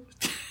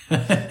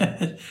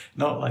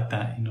 Not like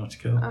that, you naughty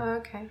girl. Oh,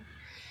 okay.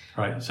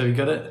 Right, so you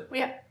got it?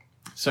 Yeah.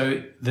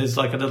 So there's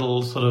like a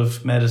little sort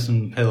of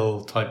medicine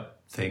pill type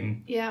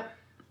thing. Yeah.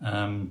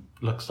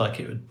 Looks like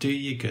it would do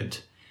you good.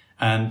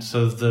 And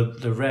so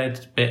the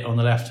red bit on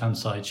the left-hand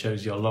side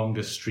shows your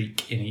longest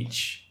streak in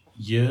each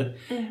year.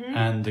 Mm-hmm.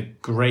 And the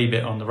grey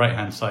bit on the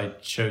right-hand side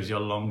shows your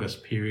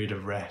longest period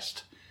of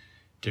rest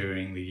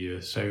during the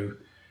year. So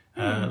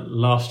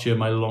last year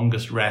my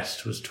longest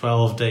rest was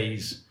 12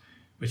 days,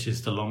 which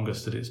is the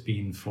longest that it's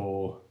been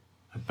for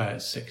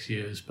about 6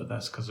 years. But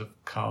that's because of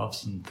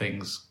calves and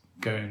things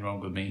going wrong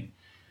with me.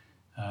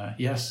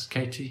 Yes,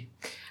 Katie?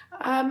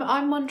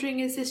 I'm wondering,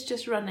 is this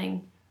just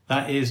running?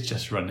 That is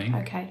just running.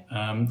 Okay.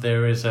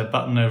 There is a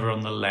button over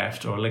on the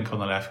left, or a link on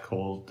the left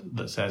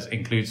that says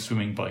include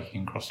swimming,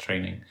 biking, and cross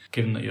training.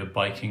 Given that your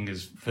biking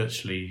is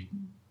virtually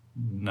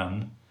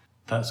none,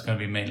 that's going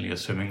to be mainly a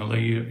swimming, although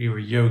you're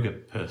a yoga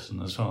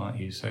person as well, aren't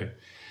you? So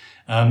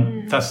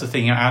that's the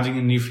thing. Adding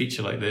a new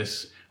feature like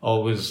this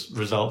always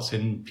results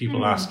in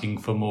people asking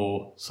for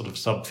more sort of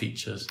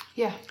sub-features.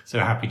 Yeah. So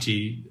Happy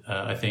G,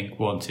 I think,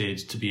 wanted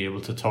to be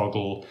able to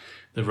toggle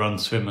the run,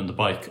 swim and the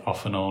bike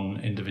off and on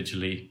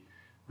individually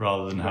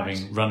rather than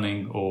having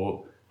running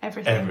or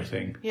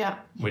everything. Yeah.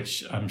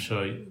 Which I'm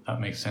sure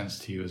that makes sense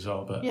to you as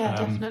well. But yeah,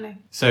 definitely.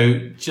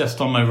 So just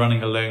on my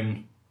running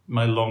alone,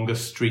 my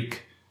longest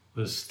streak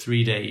was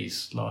 3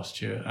 days last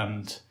year.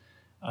 And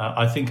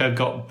I think I've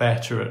got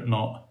better at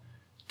not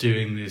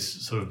doing this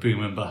sort of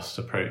boom and bust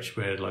approach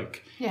where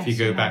like if you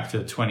go back to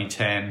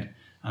 2010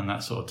 and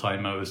that sort of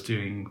time, I was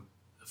doing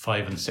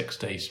 5 and 6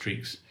 day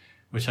streaks,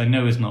 which I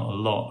know is not a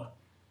lot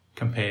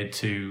compared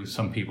to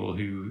some people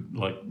who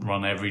like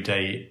run every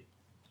day,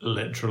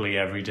 literally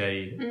every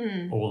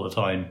day, all the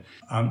time.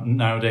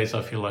 Nowadays,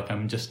 I feel like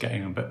I'm just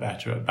getting a bit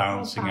better at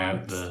balancing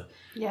out the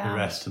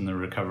rest and the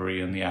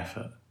recovery and the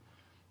effort.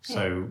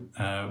 So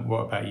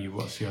what about you?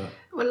 What's your...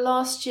 Well,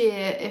 last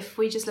year, if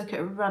we just look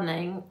at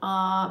running,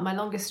 my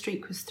longest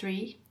streak was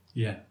 3.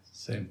 Yeah,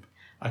 same.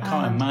 I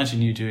can't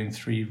imagine you doing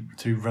three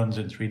runs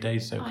in 3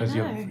 days, though, because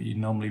you're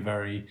normally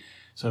very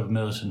sort of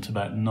militant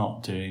about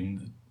not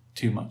doing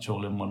too much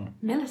all in one.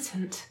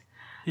 Militant?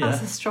 Yeah.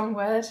 That's a strong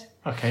word.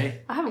 Okay.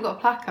 I haven't got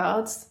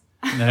placards.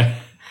 No.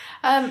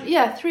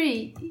 Yeah,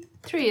 three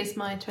is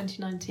my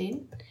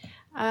 2019.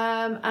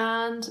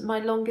 And my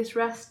longest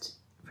rest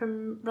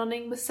from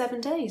running was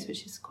 7 days,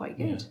 which is quite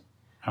good.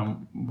 Yeah.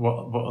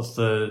 What was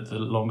the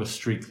longest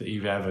streak that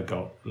you've ever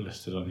got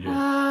listed on your...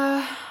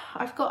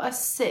 I've got a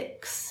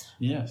 6.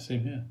 Yeah,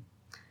 same here.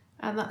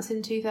 And that's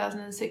in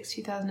 2006,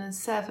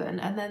 2007.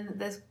 And then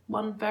there's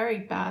one very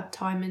bad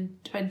time in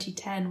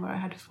 2010 where I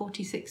had a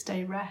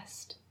 46-day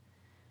rest.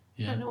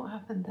 Yeah. I don't know what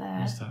happened there.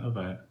 What's that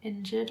about?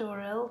 Injured or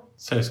ill.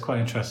 So it's quite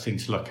interesting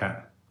to look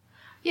at.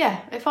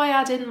 Yeah, if I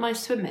add in my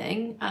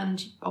swimming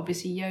and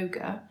obviously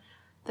yoga,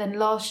 then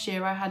last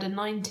year I had a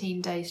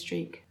 19-day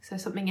streak. So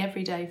something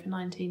every day for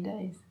 19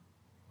 days.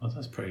 Well,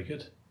 that's pretty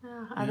good.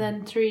 Yeah, and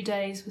then 3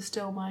 days was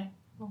still my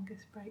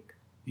longest break.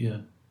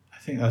 Yeah, I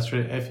think that's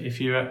really... If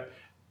you're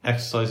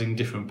exercising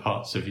different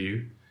parts of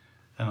you,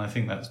 then I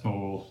think that's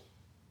more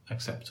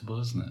acceptable,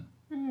 isn't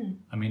it? Mm.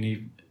 I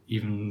mean,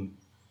 even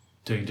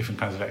doing different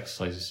kinds of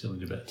exercise, you still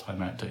need a bit of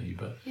time out, don't you?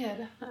 But yeah,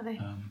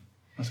 definitely.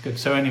 That's good.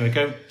 So anyway,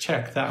 go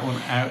check that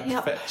one out,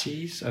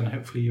 Fetchies, and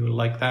hopefully you will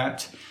like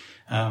that.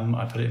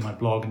 I put it in my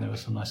blog and there were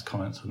some nice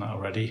comments on that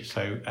already.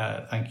 So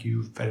thank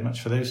you very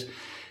much for those.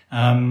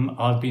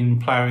 I've been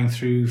ploughing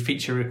through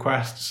feature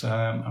requests.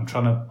 I'm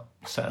trying to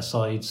set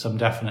aside some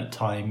definite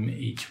time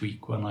each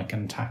week when I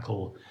can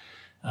tackle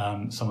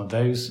some of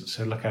those.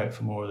 So look out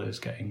for more of those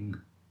getting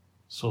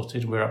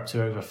sorted. We're up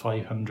to over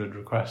 500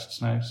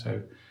 requests now,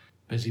 so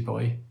busy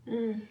boy.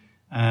 Mm.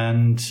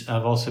 And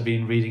I've also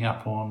been reading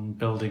up on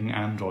building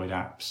Android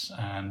apps.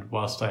 And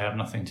whilst I have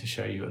nothing to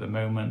show you at the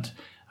moment,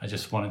 I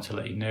just wanted to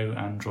let you know,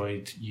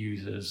 Android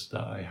users,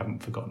 that I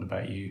haven't forgotten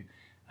about you.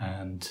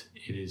 And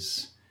it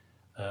is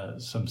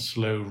some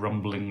slow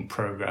rumbling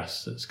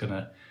progress that's going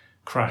to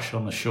crash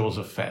on the shores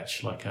of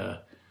Fetch like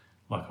a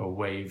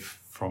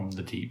wave from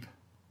the deep.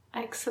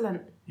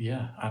 Excellent.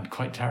 Yeah, and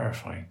quite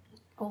terrifying.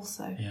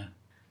 Also. Yeah.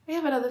 We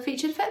have another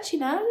featured Fetchy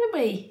now, don't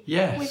we?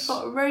 Yes. We've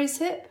got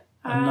Rosehip.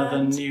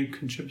 Another new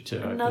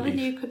contributor, Another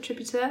new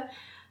contributor.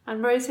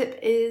 And Rosehip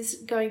is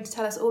going to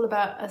tell us all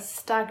about a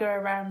stagger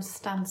around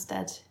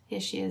Stansted. Here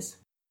she is.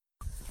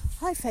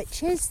 Hi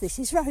Fetches, this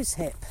is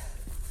Rosehip.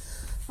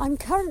 I'm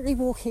currently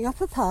walking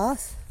up a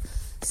path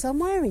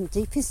somewhere in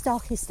deepest,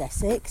 darkest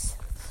Essex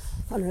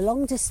on a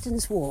long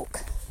distance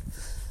walk.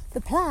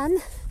 The plan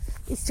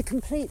is to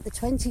complete the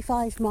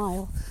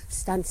 25-mile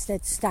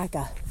Stansted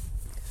stagger.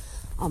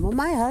 I'm on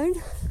my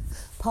own,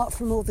 apart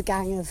from all the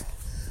gang of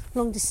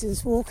long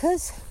distance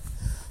walkers.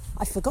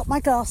 I forgot my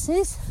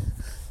glasses,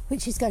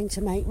 which is going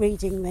to make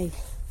reading the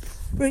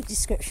route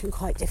description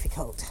quite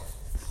difficult.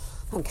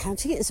 I'm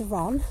counting it as a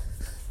run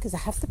because I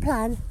have the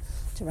plan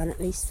to run at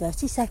least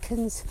 30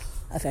 seconds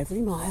of every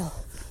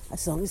mile,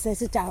 as long as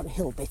there's a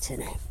downhill bit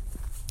in it.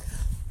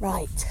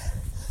 Right,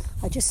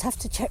 I just have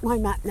to check my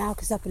map now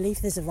because I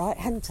believe there's a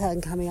right-hand turn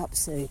coming up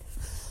soon.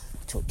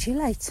 Talk to you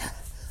later.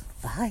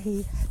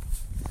 Bye.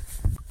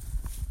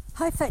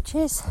 Hi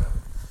Fetches.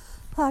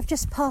 I've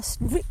just passed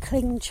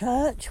Rickling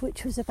Church,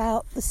 which was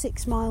about the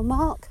 6 mile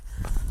mark.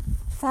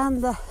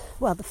 Found the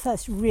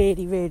first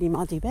really, really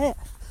muddy bit.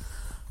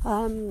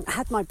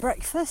 Had my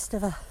breakfast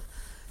of a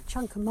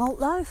chunk of malt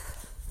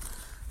loaf.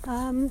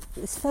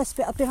 This first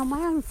bit I've been on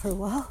my own for a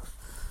while.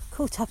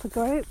 Caught up a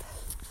group.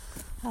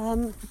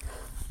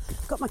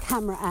 Got my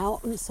camera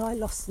out and so I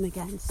lost them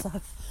again.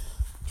 So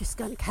just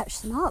going to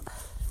catch them up.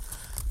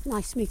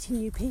 Nice meeting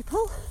new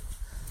people.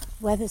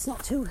 Weather's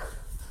not too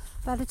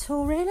bad at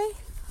all really.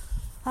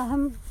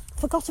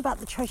 Forgot about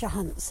the treasure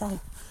hunt,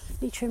 so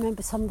need to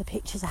remember some of the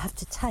pictures I have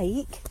to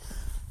take,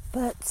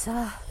 but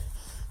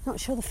not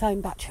sure the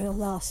phone battery will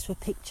last for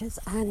pictures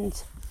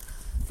and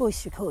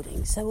voice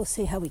recordings, so we'll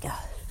see how we go.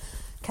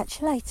 Catch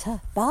you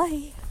later,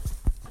 bye.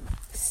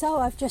 So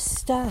I've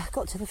just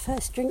got to the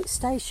first drink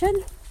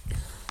station,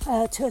 2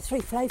 or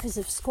 3 flavours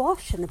of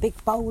squash and a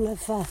big bowl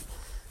of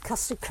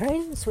custard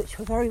creams, which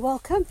were very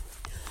welcome.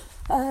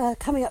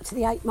 Coming up to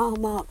the 8 mile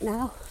mark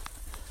now.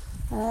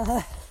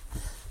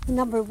 The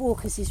number of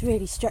walkers is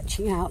really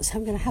stretching out, so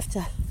I'm going to have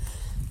to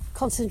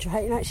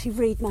concentrate and actually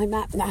read my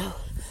map now,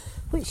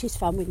 which is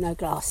fun with no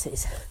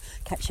glasses.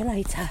 Catch you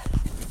later.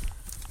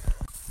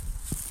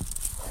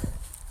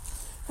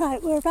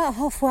 Right, we're about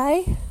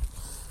halfway.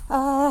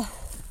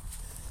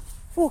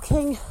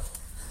 Walking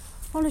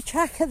on a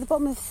track at the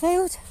bottom of the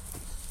field.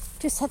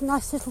 Just had a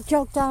nice little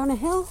jog down a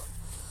hill.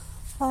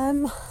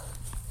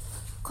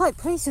 Quite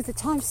pleased with the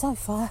time so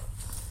far,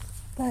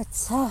 but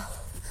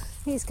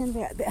it's going to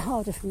be a bit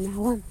harder from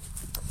now on.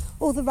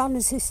 All the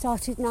runners who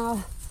started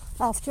now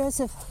after us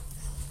have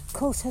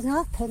caught us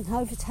up and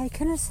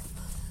overtaken us,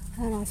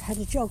 and I've had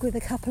a jog with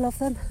a couple of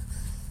them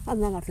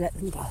and then I've let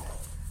them go.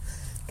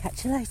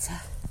 Catch you later.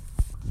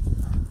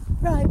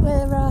 Right,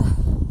 we're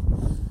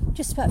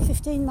just about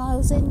 15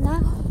 miles in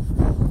now,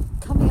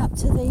 coming up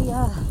to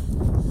the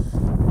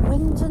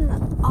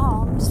Wyndon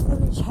Arms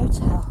Village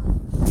Hotel.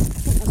 I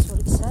think that's what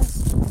it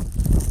says.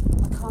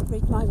 I can't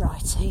read my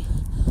writing.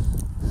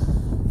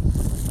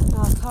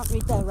 No, I can't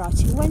read their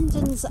writing.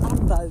 Wyndon's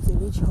Ambo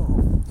Village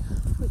Hall,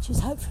 which is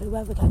hopefully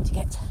where we're going to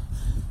get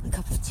a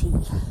cup of tea.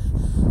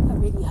 I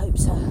really hope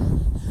so,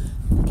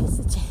 because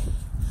the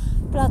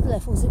blood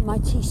levels in my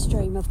tea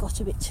stream have got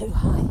a bit too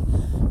high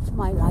for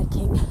my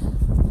liking.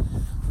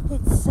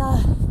 It's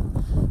a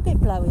bit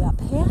blowy up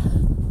here,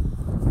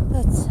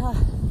 but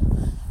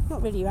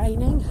not really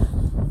raining.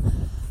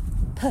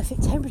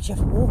 Perfect temperature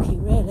for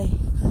walking, really.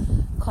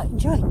 Quite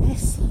enjoying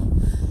this.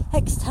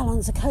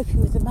 Ex-talons are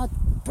coping with the mud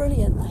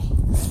brilliantly.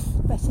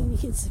 Better than you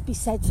can be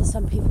said for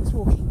some people's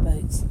walking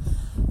boots.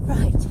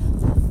 Right,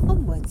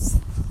 onwards.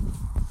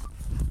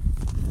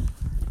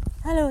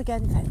 Hello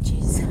again,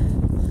 fetches.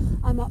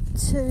 I'm up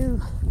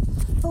to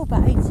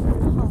about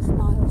 18.5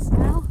 miles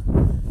now.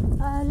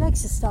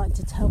 Legs are starting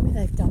to tell me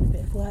they've done a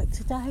bit of work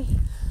today,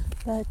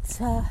 but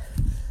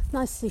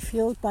nicely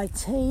fueled by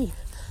tea,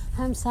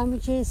 ham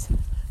sandwiches,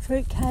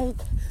 fruitcake,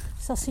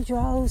 sausage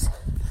rolls.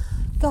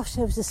 Gosh,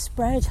 there was a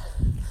spread.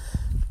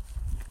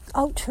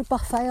 Ultra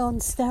buffet on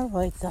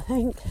steroids, I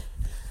think.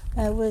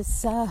 There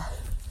was an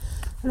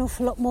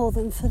awful lot more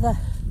than for the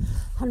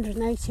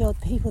 180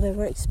 odd people they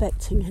were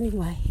expecting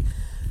anyway.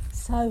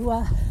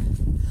 So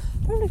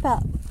probably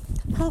about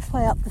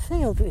halfway up the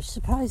field, which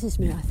surprises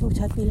me. I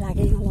thought I'd be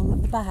lagging along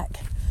at the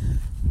back.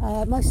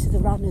 Most of the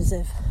runners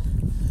have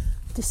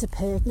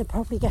disappeared and are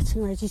probably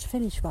getting ready to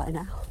finish by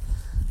now.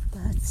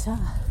 But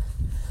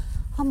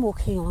I'm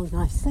walking along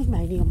nicely,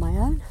 mainly on my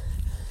own,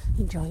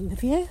 enjoying the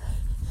view.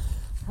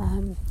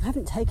 I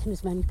haven't taken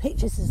as many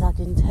pictures as I'd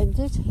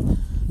intended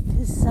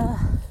because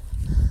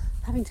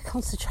having to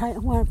concentrate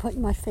on where I'm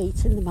putting my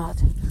feet in the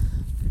mud.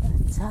 But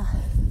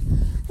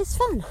it's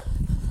fun,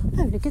 I'm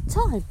having a good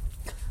time,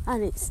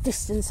 and it's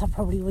distance I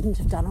probably wouldn't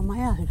have done on my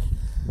own.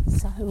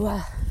 So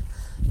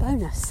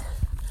bonus.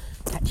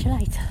 Catch you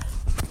later.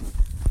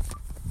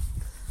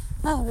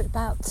 Oh, we're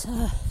about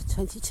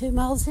 22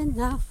 miles in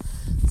now,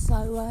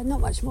 so not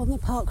much more than a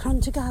park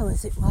run to go,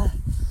 as it were.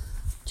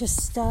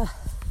 Just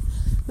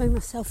made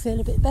myself feel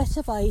a bit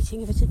better by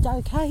eating a bit of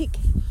dough cake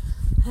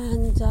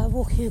and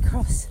walking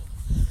across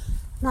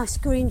a nice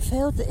green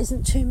field that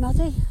isn't too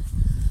muddy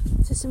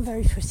to some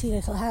very pretty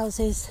little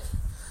houses,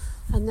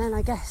 and then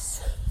I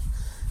guess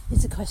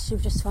it's a question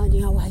of just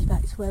finding our way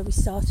back to where we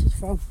started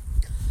from.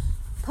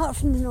 Apart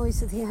from the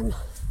noise of the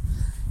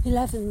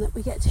M11 that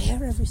we get to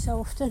hear every so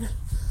often,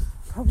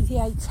 probably the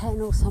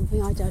A10 or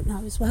something, I don't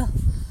know as well.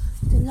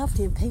 It's been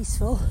lovely and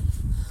peaceful.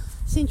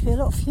 Seem to be a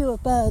lot fewer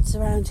birds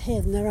around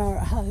here than there are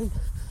at home.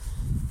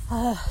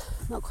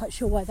 Not quite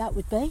sure why that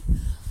would be.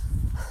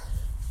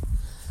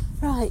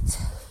 Right,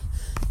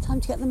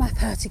 time to get the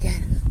map out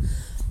again.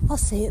 I'll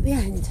see you at the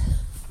end.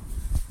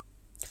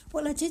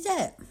 Well, I did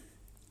it.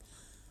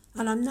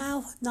 And I'm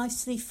now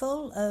nicely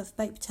full of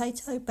baked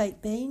potato,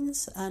 baked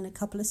beans and a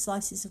couple of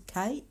slices of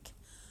cake.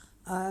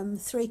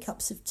 3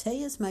 cups of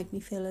tea has made me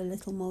feel a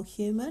little more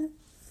human.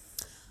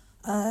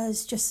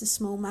 It's just a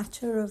small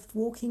matter of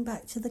walking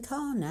back to the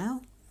car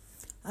now.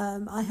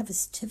 I have a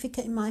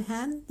certificate in my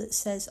hand that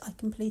says I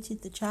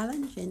completed the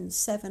challenge in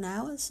 7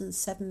 hours and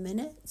 7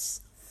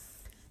 minutes.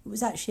 It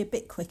was actually a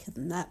bit quicker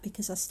than that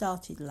because I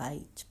started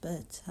late,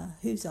 but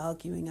who's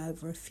arguing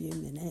over a few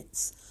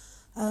minutes?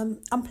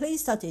 I'm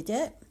pleased I did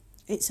it.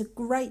 It's a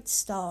great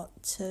start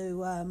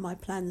to my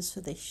plans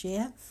for this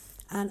year,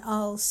 and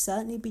I'll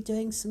certainly be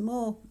doing some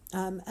more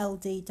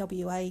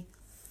LDWA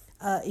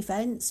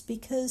events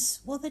because,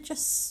 well, they're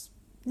just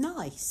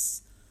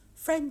nice,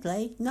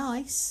 friendly,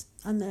 nice,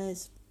 and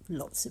there's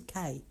lots of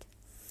cake.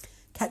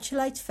 Catch you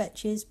later,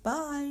 fetches.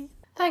 Bye.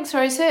 Thanks,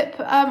 Rosehip.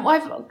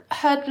 I've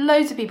heard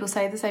loads of people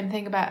say the same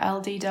thing about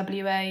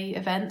LDWA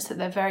events, that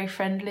they're very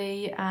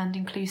friendly and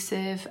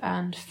inclusive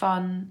and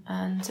fun,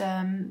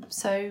 and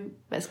so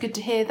it's good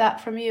to hear that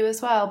from you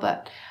as well.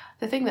 But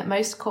the thing that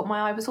most caught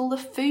my eye was all the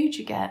food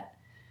you get.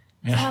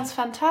 Yeah. Sounds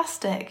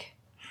fantastic.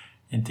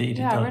 Indeed,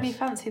 yeah, it does. I really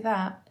fancy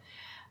that.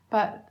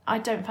 But I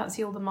don't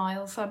fancy all the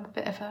miles. I'm a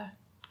bit of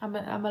I'm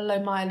a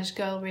low mileage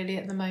girl really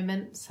at the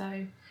moment,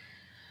 so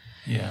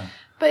yeah.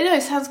 But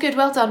it sounds good.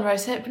 Well done,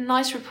 Rosehip.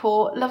 Nice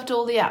report. Loved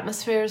all the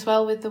atmosphere as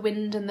well with the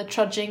wind and the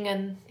trudging,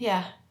 and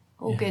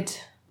all good.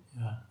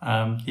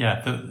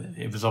 Yeah,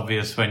 it was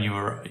obvious when you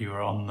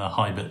were on the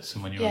high bits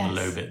and when you were on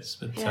the low bits.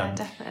 But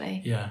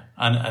definitely. Yeah,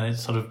 and it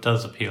sort of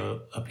does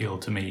appeal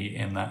to me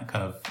in that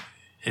kind of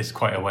it's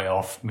quite a way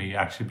off me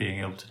actually being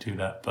able to do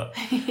that. But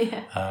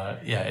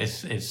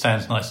it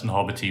sounds nice and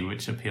hobbity,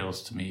 which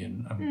appeals to me.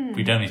 And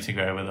we don't need to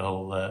go over the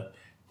whole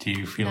do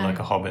you feel like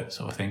a hobbit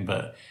sort of thing,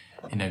 but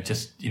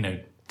just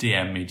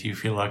DM me. Do you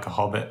feel like a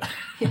hobbit?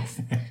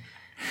 Yes.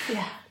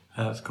 Yeah.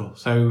 That's cool.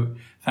 So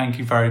thank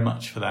you very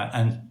much for that.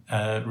 And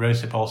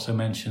Rosehip also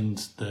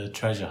mentioned the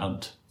treasure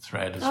hunt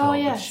thread as well,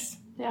 yes.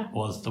 which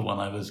was the one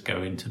I was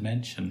going to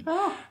mention.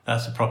 Oh.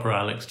 That's a proper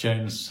Alex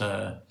Jones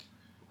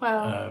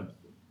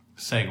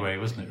segue,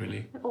 wasn't it,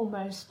 really?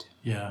 Almost.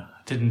 Yeah.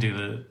 I didn't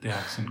do the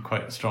accent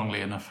quite strongly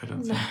enough, I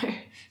don't think. No.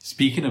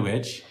 Speaking of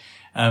which,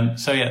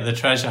 the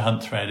treasure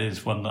hunt thread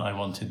is one that I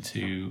wanted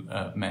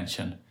to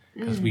mention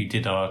because we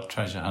did our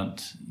treasure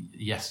hunt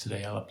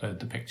yesterday. I'll upload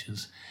the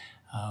pictures.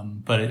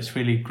 But it's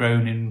really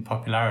grown in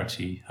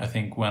popularity. I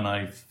think when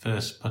I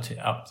first put it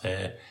up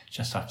there,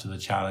 just after the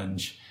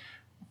challenge,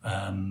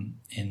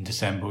 in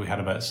December, we had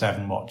about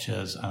 7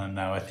 watchers, and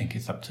now I think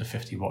it's up to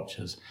 50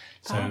 watchers.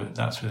 So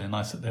that's really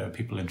nice that there are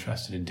people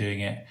interested in doing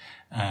it,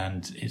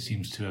 and it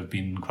seems to have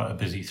been quite a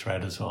busy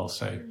thread as well.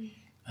 So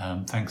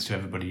thanks to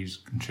everybody who's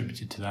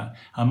contributed to that.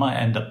 I might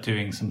end up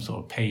doing some sort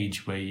of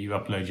page where you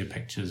upload your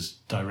pictures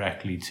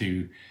directly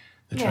to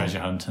the treasure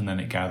hunt, and then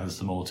it gathers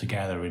them all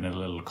together in a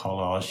little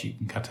collage you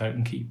can cut out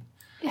and keep.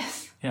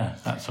 Yes. Yeah,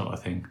 that sort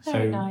of thing.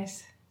 Very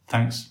nice.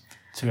 Thanks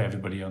to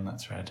everybody on that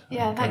thread.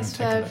 Yeah, thanks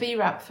for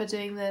VRAP for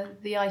doing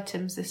the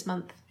items this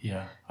month.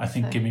 Yeah, I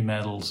think Gimme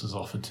Medals has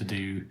offered to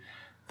do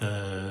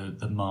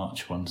the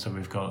March one, so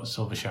we've got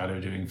Silver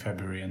Shadow doing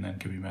February and then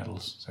Gimme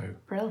Medals. So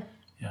Brill.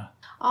 Yeah.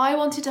 I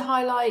wanted to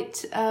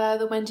highlight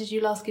the When Did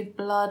You Last Give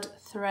Blood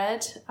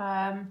thread.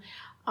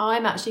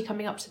 I'm actually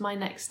coming up to my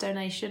next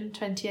donation,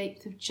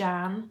 28th of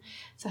Jan,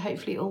 so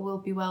hopefully all will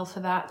be well for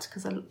that,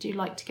 because I do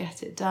like to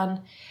get it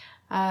done.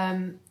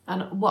 And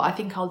what I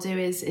think I'll do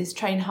is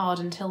train hard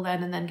until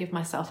then, and then give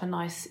myself a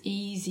nice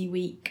easy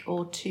week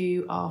or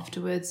 2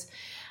 afterwards.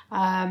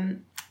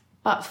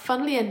 But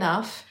funnily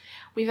enough,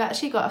 we've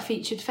actually got a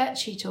featured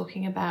fetchie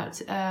talking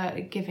about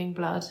giving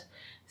blood.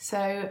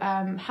 So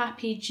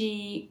Happy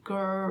G,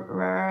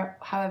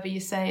 however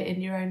you say it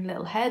in your own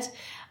little head,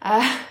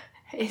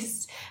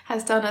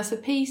 has done us a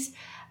piece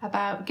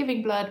about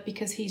giving blood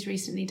because he's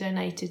recently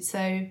donated.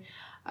 So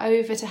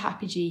over to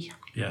Happy G.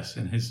 Yes,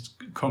 in his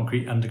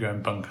concrete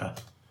underground bunker.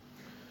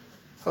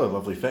 Hello,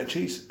 lovely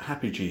fetchies.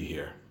 Happy G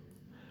here.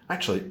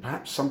 Actually,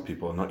 perhaps some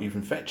people are not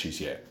even fetchies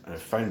yet and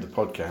have found the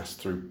podcast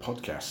through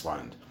Podcast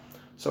Land.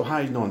 So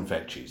hi,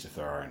 non-fetchies, if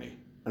there are any,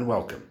 and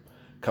welcome.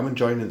 Come and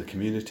join in the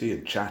community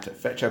and chat at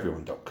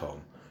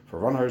fetcheveryone.com for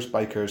runners,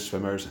 bikers,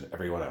 swimmers, and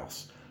everyone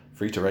else.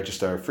 Free to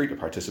register, free to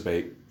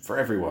participate, for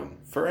everyone,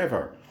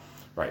 forever.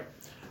 Right,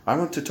 I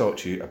want to talk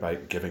to you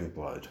about giving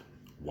blood.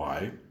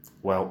 Why?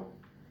 Well,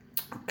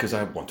 because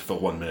I want to fill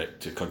 1 minute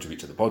to contribute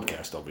to the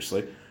podcast,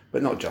 obviously,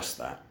 but not just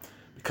that,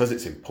 because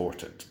it's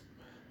important.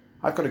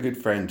 I've got a good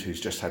friend who's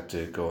just had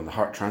to go on the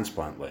heart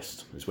transplant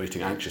list, who's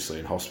waiting anxiously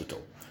in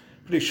hospital.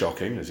 Pretty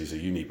shocking, as he's a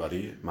uni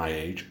buddy, my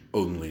age,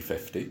 only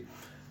 50,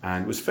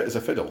 and was fit as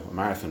a fiddle, a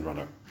marathon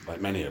runner,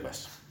 like many of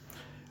us.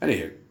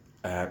 Anywho,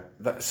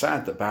 that's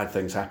sad that bad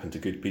things happen to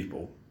good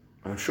people,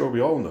 and I'm sure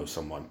we all know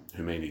someone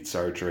who may need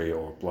surgery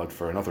or blood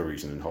for another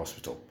reason in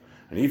hospital.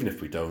 And even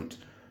if we don't,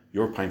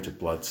 your pint of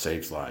blood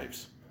saves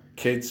lives.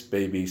 Kids,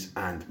 babies,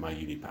 and my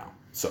uni pal.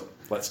 So,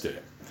 let's do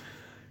it.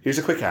 Here's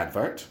a quick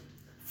advert.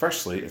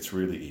 Firstly, it's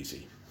really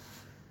easy.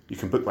 You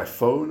can book by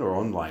phone or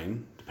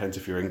online, depends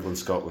if you're England,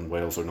 Scotland,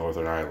 Wales or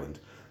Northern Ireland.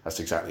 That's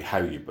exactly how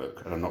you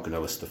book, and I'm not going to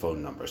list the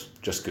phone numbers.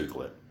 Just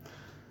Google it.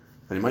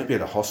 And it might be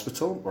at a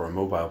hospital or a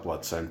mobile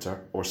blood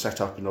centre, or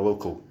set up in a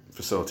local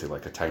facility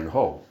like a town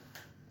hall.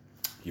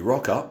 You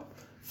rock up,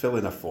 fill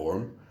in a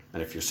form,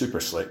 and if you're super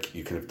slick,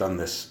 you can have done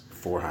this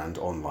beforehand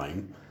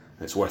online.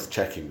 And it's worth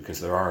checking because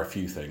there are a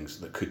few things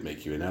that could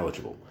make you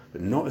ineligible,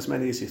 but not as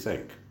many as you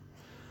think.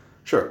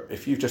 Sure,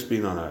 if you've just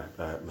been on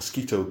a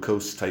Mosquito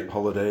Coast type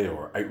holiday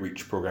or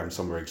outreach programme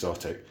somewhere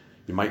exotic,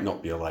 you might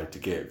not be allowed to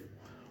give.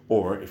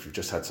 Or if you've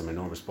just had some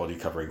enormous body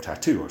covering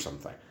tattoo or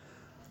something.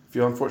 If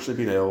you've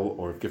unfortunately been ill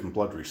or have given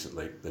blood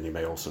recently, then you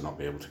may also not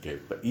be able to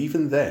give. But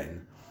even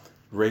then,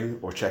 ring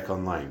or check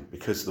online,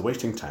 because the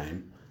waiting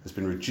time has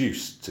been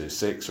reduced to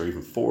 6 or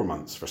even 4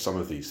 months for some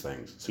of these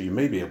things. So you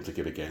may be able to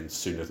give again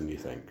sooner than you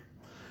think.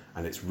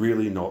 And it's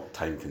really not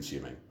time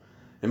consuming.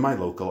 In my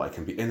local, I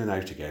can be in and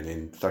out again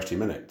in 30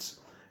 minutes.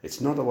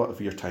 It's not a lot of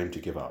your time to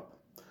give up.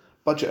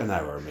 Budget an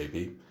hour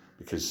maybe,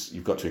 because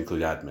you've got to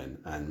include admin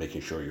and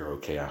making sure you're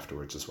okay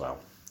afterwards as well.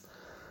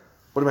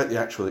 What about the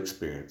actual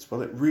experience?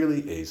 Well, it really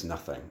is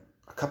nothing.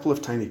 A couple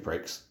of tiny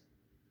pricks,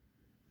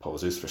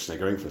 pauses for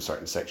sniggering from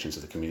certain sections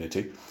of the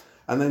community,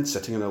 and then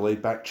sitting in a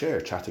laid-back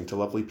chair chatting to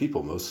lovely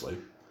people mostly.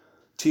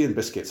 Tea and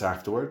biscuits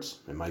afterwards,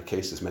 in my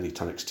case as many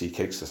Tunnocks tea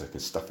cakes as I can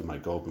stuff in my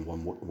gob in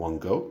one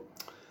go,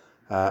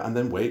 and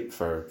then wait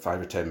for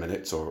 5 or 10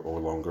 minutes or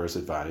longer as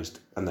advised,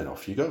 and then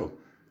off you go.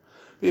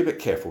 Be a bit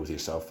careful with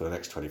yourself for the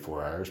next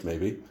 24 hours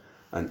maybe,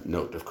 and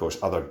note, of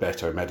course, other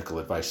better medical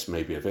advice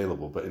may be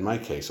available, but in my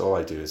case all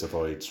I do is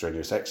avoid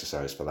strenuous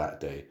exercise for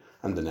that day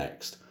and the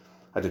next.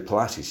 I did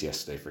Pilates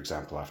yesterday, for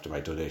example, after my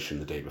donation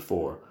the day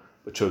before,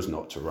 but chose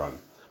not to run.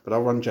 But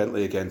I'll run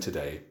gently again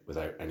today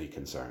without any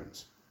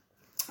concerns.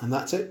 And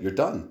that's it, you're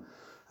done.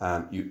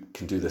 You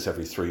can do this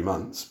every 3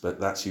 months, but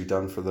that's you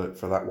done for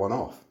that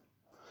one-off.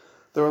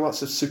 There are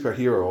lots of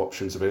superhero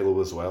options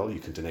available as well. You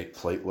can donate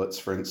platelets,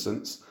 for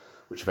instance,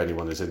 which if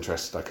anyone is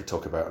interested, I could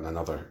talk about in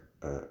another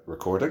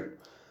recording.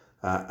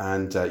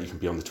 And you can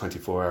be on the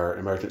 24-hour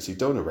emergency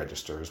donor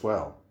register as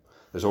well.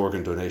 There's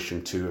organ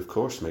donation too, of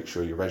course. Make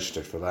sure you're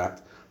registered for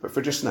that. But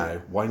for just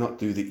now, why not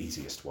do the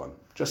easiest one?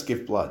 Just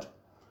give blood.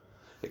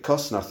 It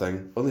costs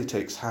nothing, only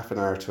takes half an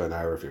hour to an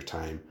hour of your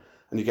time,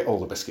 and you get all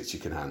the biscuits you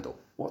can handle.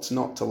 What's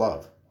not to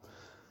love?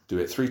 Do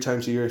it 3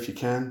 times a year if you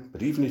can,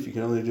 but even if you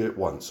can only do it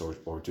once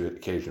or do it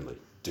occasionally,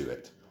 do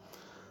it.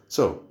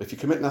 So, if you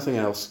commit nothing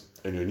else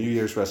in your New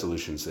Year's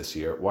resolutions this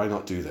year, why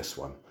not do this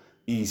one?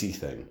 Easy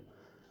thing.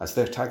 As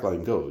their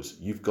tagline goes,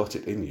 you've got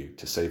it in you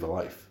to save a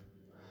life.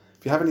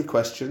 If you have any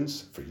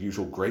questions, for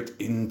usual great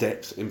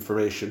in-depth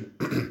information,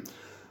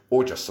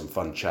 or just some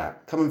fun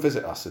chat, come and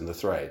visit us in the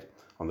thread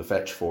on the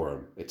Fetch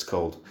forum. It's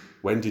called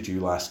When Did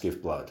You Last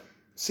Give Blood?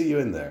 See you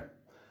in there.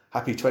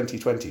 Happy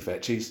 2020,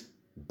 Fetchies.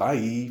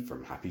 Bye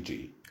from Happy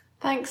G.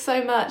 Thanks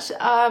so much.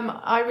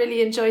 I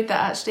really enjoyed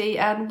that actually,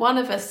 and one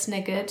of us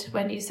sniggered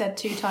when you said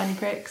 2 tiny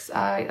pricks.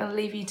 I'll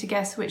leave you to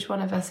guess which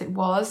one of us it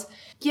was.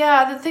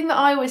 Yeah, the thing that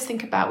I always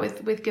think about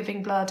with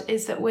giving blood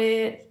is that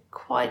we're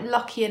quite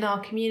lucky in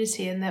our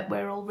community in that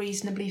we're all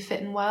reasonably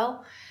fit and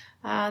well,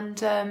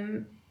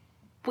 and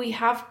we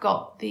have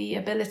got the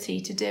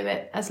ability to do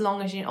it as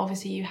long as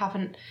obviously you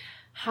haven't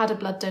had a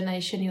blood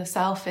donation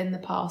yourself in the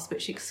past,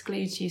 which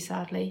excludes you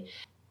sadly.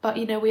 But,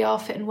 we are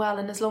fit and well,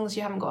 and as long as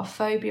you haven't got a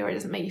phobia or it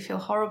doesn't make you feel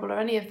horrible or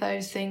any of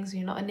those things,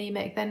 you're not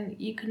anemic, then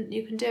you can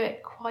do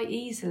it quite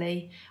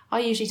easily.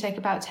 I usually take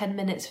about 10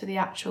 minutes for the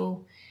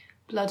actual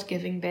blood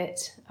giving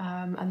bit,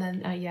 and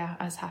then,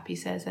 as Happy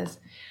says, there's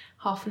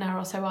half an hour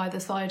or so either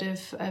side of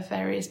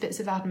various bits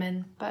of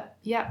admin. But,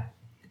 yeah,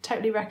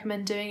 totally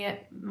recommend doing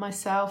it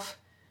myself.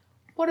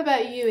 What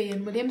about you,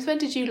 Ian Williams? When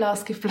did you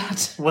last give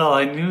blood? Well,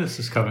 I knew this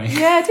was coming.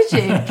 Yeah, did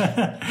you?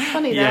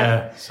 Funny that.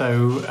 Yeah,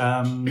 so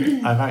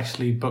I've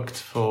actually booked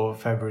for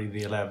February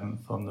the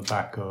 11th on the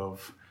back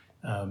of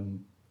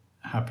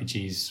Happy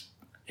G's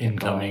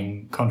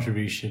incoming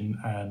contribution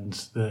and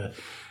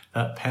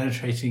that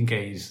penetrating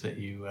gaze that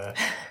you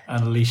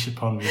unleash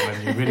upon me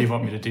when you really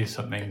want me to do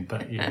something,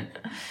 but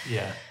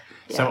yeah.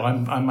 So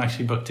I'm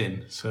actually booked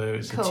in. So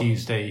it's a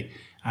Tuesday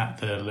at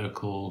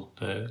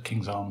the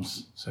King's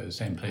Arms, so the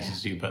same place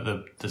as you, but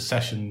the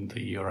session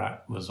that you're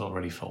at was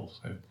already full.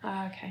 So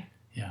okay.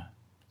 Yeah.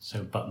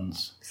 So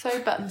buttons.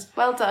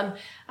 Well done.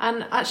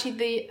 And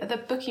actually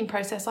the booking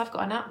process, I've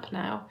got an app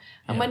now.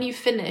 And when you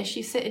finish,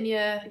 you sit in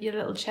your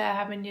little chair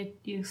having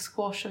your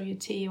squash or your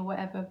tea or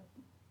whatever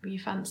you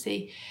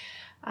fancy.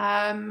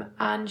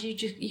 And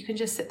you can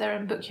just sit there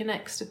and book your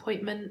next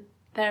appointment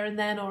there and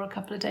then or a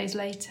couple of days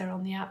later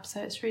on the app.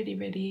 So it's really,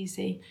 really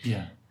easy.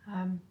 Yeah.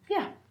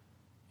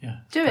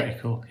 Yeah, do very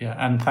it. Cool. Yeah,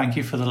 and thank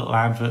you for the little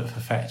advert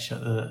for Fetch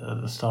at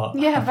the start.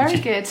 Yeah, very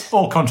good.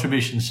 All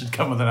contributions should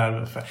come with an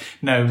advert for Fetch.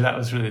 No, that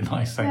was really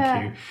nice.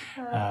 Thank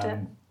you. I loved it.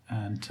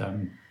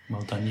 And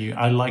well done you.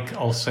 I like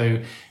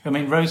also.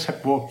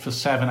 Rosehip walked for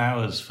 7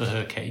 hours for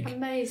her cake.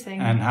 Amazing.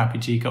 And Happy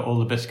G got all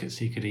the biscuits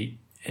he could eat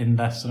in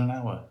less than an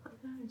hour.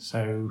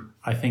 So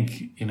I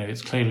think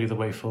it's clearly the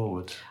way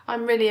forward.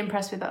 I'm really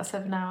impressed with that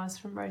 7 hours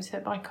from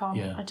Rosehip. I can't.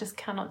 Yeah. I just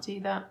cannot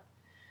do that.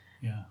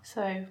 Yeah.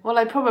 So, well,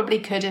 I probably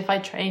could if I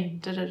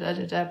trained, blah,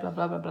 blah,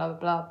 blah, blah, blah,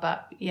 blah.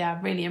 But, yeah,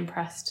 really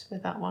impressed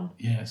with that one.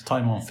 Yeah, it's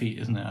time on feet,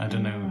 isn't it? I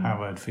don't know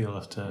how I'd feel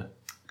after,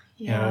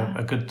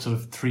 a good sort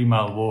of 3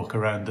 mile walk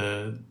around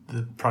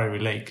the Priory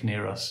Lake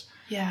near us.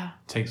 Yeah.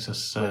 Takes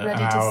us an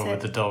hour with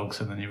the dogs,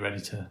 and then you're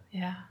ready to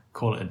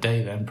call it a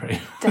day then, pretty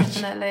much.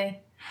 Definitely.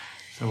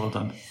 So well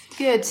done.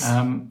 Good.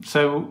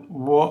 So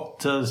what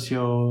does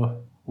your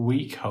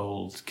week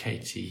hold,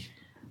 Katie?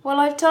 Well,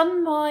 I've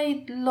done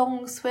my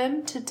long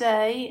swim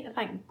today,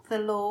 thank the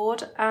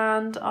Lord,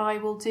 and I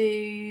will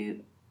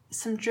do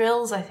some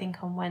drills, I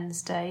think, on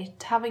Wednesday,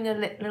 having a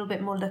little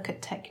bit more look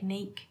at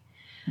technique.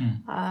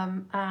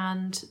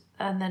 And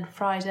then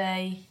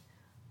Friday,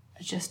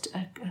 just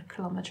a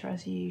kilometre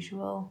as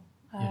usual.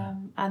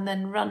 And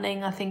then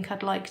running, I think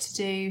I'd like to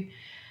do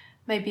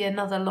maybe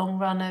another long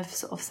run of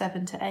sort of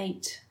 7 to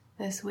 8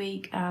 this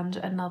week and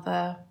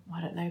another,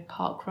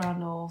 park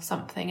run or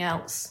something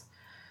else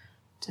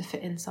to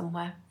fit in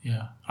somewhere.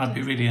 Yeah, I'd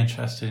be really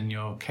interested in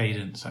your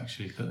cadence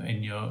actually,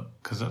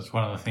 because that's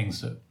one of the things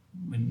that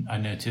I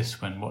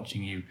noticed when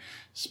watching you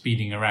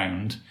speeding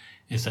around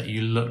is that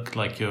you look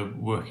like you're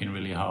working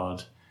really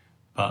hard,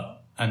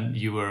 and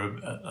you were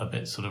a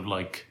bit sort of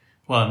like,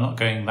 well, I'm not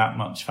going that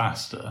much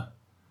faster,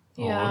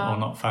 or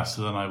not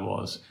faster than I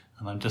was,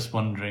 and I'm just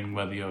wondering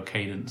whether your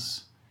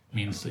cadence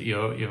means that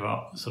your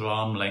sort of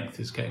arm length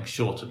is getting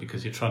shorter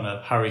because you're trying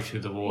to hurry through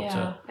the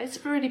water. Yeah,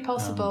 it's really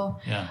possible.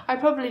 I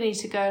probably need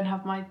to go and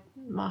have my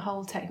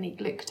whole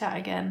technique looked at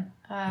again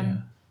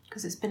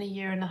because it's been 1.5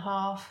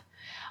 years.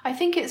 I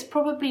think it's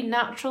probably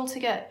natural to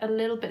get a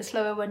little bit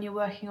slower when you're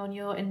working on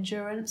your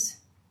endurance.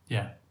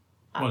 Yeah.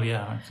 Well,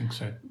 yeah, I think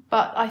so.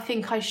 But I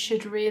think I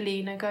should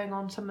really, going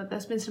on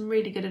there's been some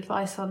really good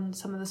advice on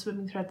some of the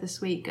swimming thread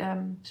this week,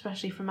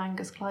 especially from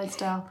Angus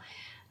Clydesdale.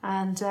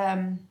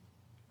 And,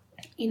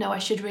 I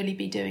should really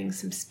be doing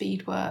some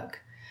speed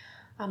work.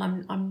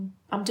 And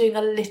I'm doing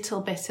a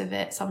little bit of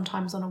it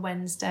sometimes on a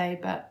Wednesday,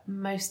 but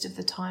most of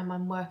the time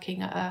I'm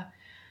working at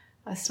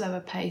a slower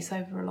pace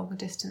over a longer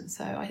distance.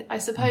 So I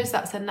suppose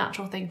that's a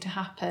natural thing to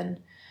happen.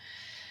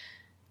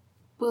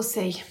 We'll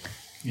see.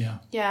 Yeah.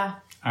 Yeah.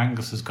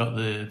 Angus has got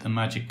the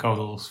magic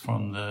goggles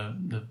from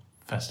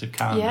the festive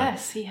calendar.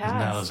 Yes, he has.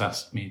 Nell has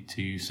asked me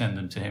to send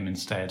them to him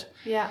instead.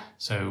 Yeah.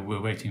 So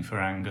we're waiting for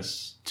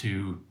Angus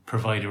to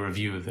provide a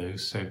review of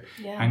those. So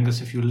Yeah. Angus,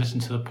 if you listen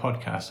to the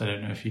podcast, I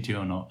don't know if you do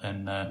or not,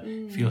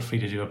 then feel free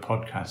to do a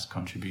podcast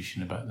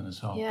contribution about them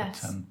as well.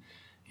 Yes. But,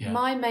 yeah.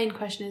 My main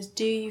question is,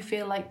 do you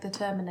feel like the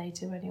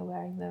Terminator when you're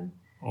wearing them?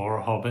 Or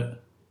a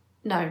Hobbit.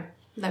 No,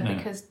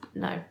 because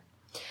no.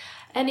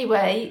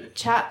 Anyway,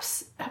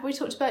 chaps, have we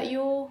talked about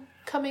your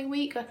coming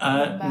week? I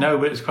can't remember. No,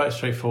 but it's quite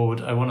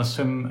straightforward. I want to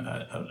swim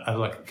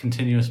like a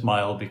continuous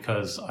mile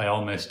because I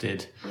almost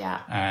did.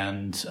 Yeah.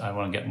 And I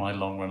want to get my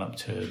long run up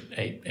to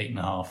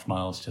 8.5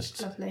 miles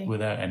just Lovely.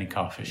 without any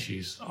calf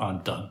issues. I'm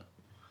done.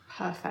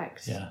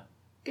 Perfect. Yeah.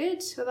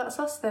 Good. Well, that's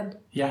us then.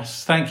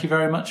 Yes, thank you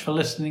very much for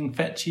listening,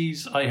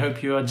 Fetchies. I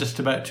hope you are just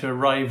about to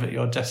arrive at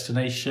your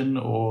destination,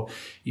 or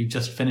you've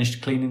just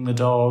finished cleaning the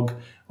dog,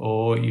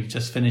 or you've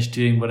just finished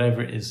doing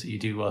whatever it is that you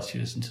do whilst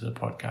you listen to the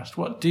podcast.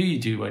 What do you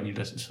do when you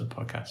listen to the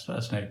podcast? Let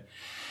us know.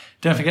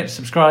 Don't forget to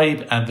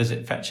subscribe and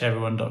visit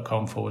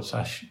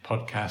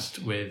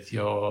fetcheveryone.com/podcast with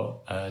your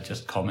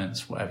just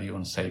comments, whatever you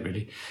want to say,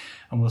 really.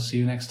 And we'll see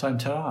you next time.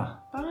 Ta-ra.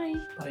 Bye.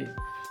 Bye.